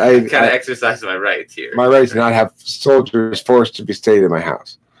kind of exercise my rights here. My right to not have soldiers forced to be stayed in my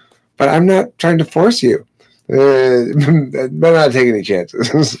house. But I'm not trying to force you. Better not take any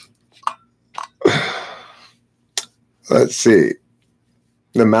chances. Let's see.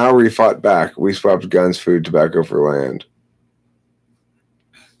 The Maori fought back. We swapped guns, food, tobacco for land.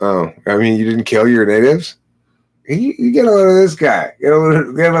 Oh, I mean, you didn't kill your natives? You get a load of this guy. Get a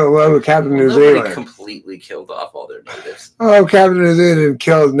load of Captain New Nobody Zealand. completely killed off all their natives. Oh, Captain New Zealand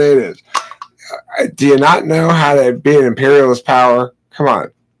killed natives. Do you not know how to be an imperialist power? Come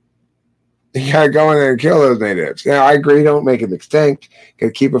on. You gotta go in there and kill those natives. Now, I agree, don't make them extinct. You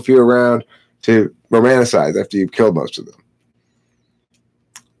gotta keep a few around to romanticize after you've killed most of them.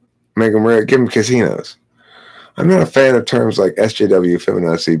 Make them give them casinos. I'm not a fan of terms like SJW,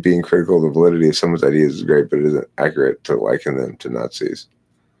 feminazi. Being critical of the validity of someone's ideas is great, but it isn't accurate to liken them to Nazis.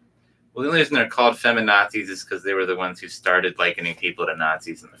 Well, the only reason they're called feminazis is because they were the ones who started likening people to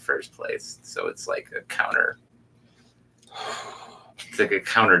Nazis in the first place. So it's like a counter. It's like a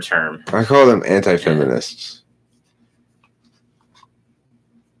counter term. I call them anti-feminists.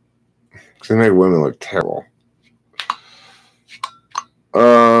 Because they make women look terrible.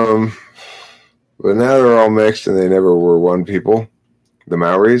 But now they're all mixed and they never were one people. The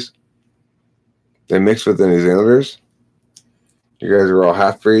Maoris. They mixed with the New Zealanders. You guys are all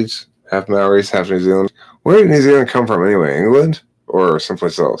half-breeds. Half Maoris, half New Zealand. Where did New Zealand come from anyway? England? Or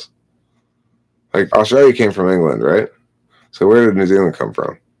someplace else? Like, Australia came from England, right? So where did New Zealand come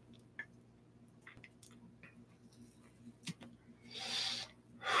from?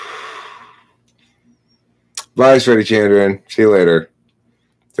 Bye, Sweaty Chandran. See you later.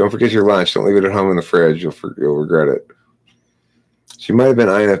 Don't forget your lunch. Don't leave it at home in the fridge. You'll regret it. She might have been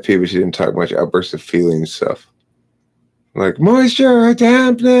INFP, but she didn't talk much outbursts of feelings stuff. Like moisture,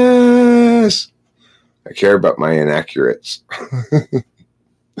 dampness. I care about my inaccurates.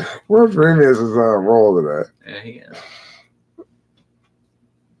 World Premius is on a roll today. Yeah.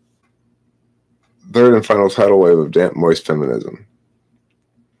 Third and final tidal wave of damp, moist feminism.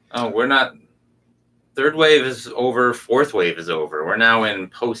 Oh, we're not. Third wave is over. Fourth wave is over. We're now in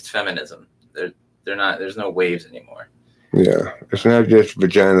post-feminism. They're not. There's no waves anymore. Yeah, it's not just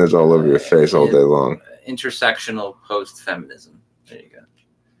vaginas all over your face all day long. Intersectional post-feminism. There you go.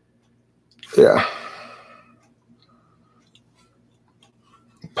 Yeah.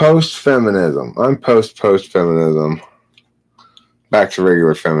 Post-feminism. I'm post-feminism. Back to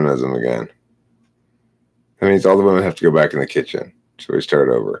regular feminism again. That means all the women have to go back in the kitchen. So we start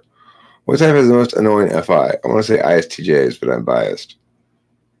over. What type is the most annoying FI? I want to say ISTJs, but I'm biased.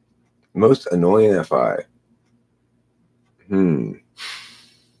 Most annoying FI.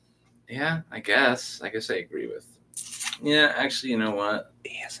 Yeah, I guess. I agree with. Yeah, actually, you know what?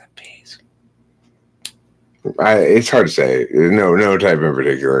 ESFPs. It's hard to say. No type in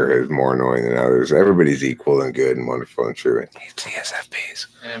particular is more annoying than others. Everybody's equal and good and wonderful and true. It's ESFPs.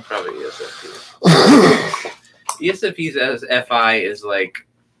 And probably ESFPs. ESFPs as FI is like,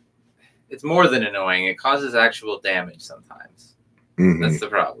 it's more than annoying. It causes actual damage sometimes. Mm-hmm. That's the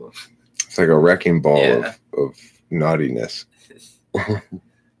problem. It's like a wrecking ball of naughtiness.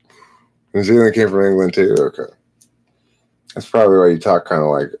 New Zealand came from England too? Okay. That's probably why you talk kind of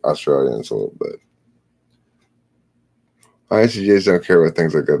like Australians a little bit. ISTJs don't care about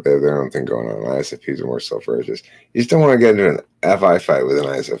things like that. They have their own thing going on. ISFPs are more self-righteous. You just don't want to get into an FI fight with an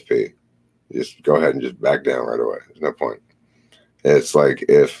ISFP. You just go ahead and just back down right away. There's no point. It's like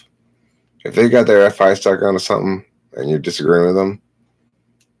if they got their FI stuck onto something and you're disagreeing with them,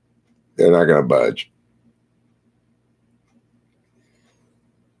 they're not going to budge.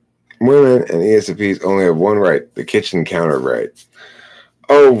 Women and ESFPs only have one right, the kitchen counter right.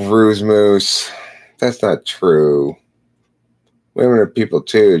 Oh, Ruse Moose. That's not true. Women are people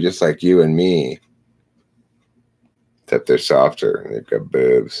too, just like you and me. Except they're softer and they've got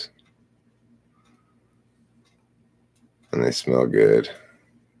boobs. And they smell good.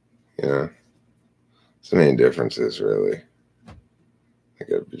 Yeah. It's the main differences, really. I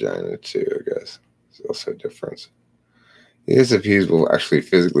got a vagina too, I guess. It's also a difference. The ESFPs will actually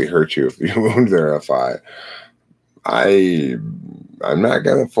physically hurt you if you wound their FI. I'm not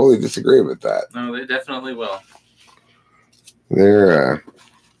going to fully disagree with that. No, they definitely will. They're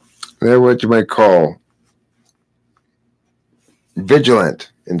what you might call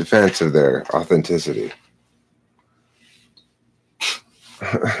vigilant in defense of their authenticity.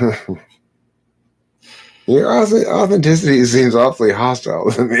 Your authenticity seems awfully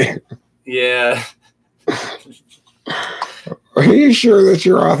hostile to me. Yeah. Are you sure that's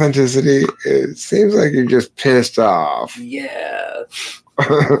your authenticity? It seems like you're just pissed off. Yeah.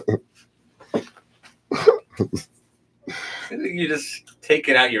 I think you're just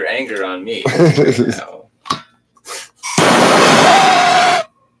taking out your anger on me. You know?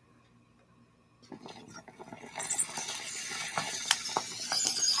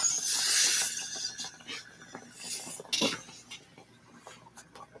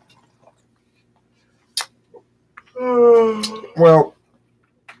 Well,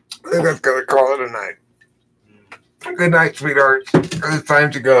 I think that's going to call it a night. Good night, sweetheart. It's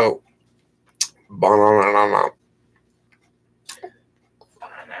time to go. Banana.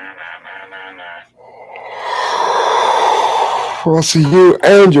 I'll see you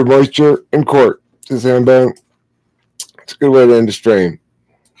and your moisture in court, says Hambone. It's a good way to end the stream.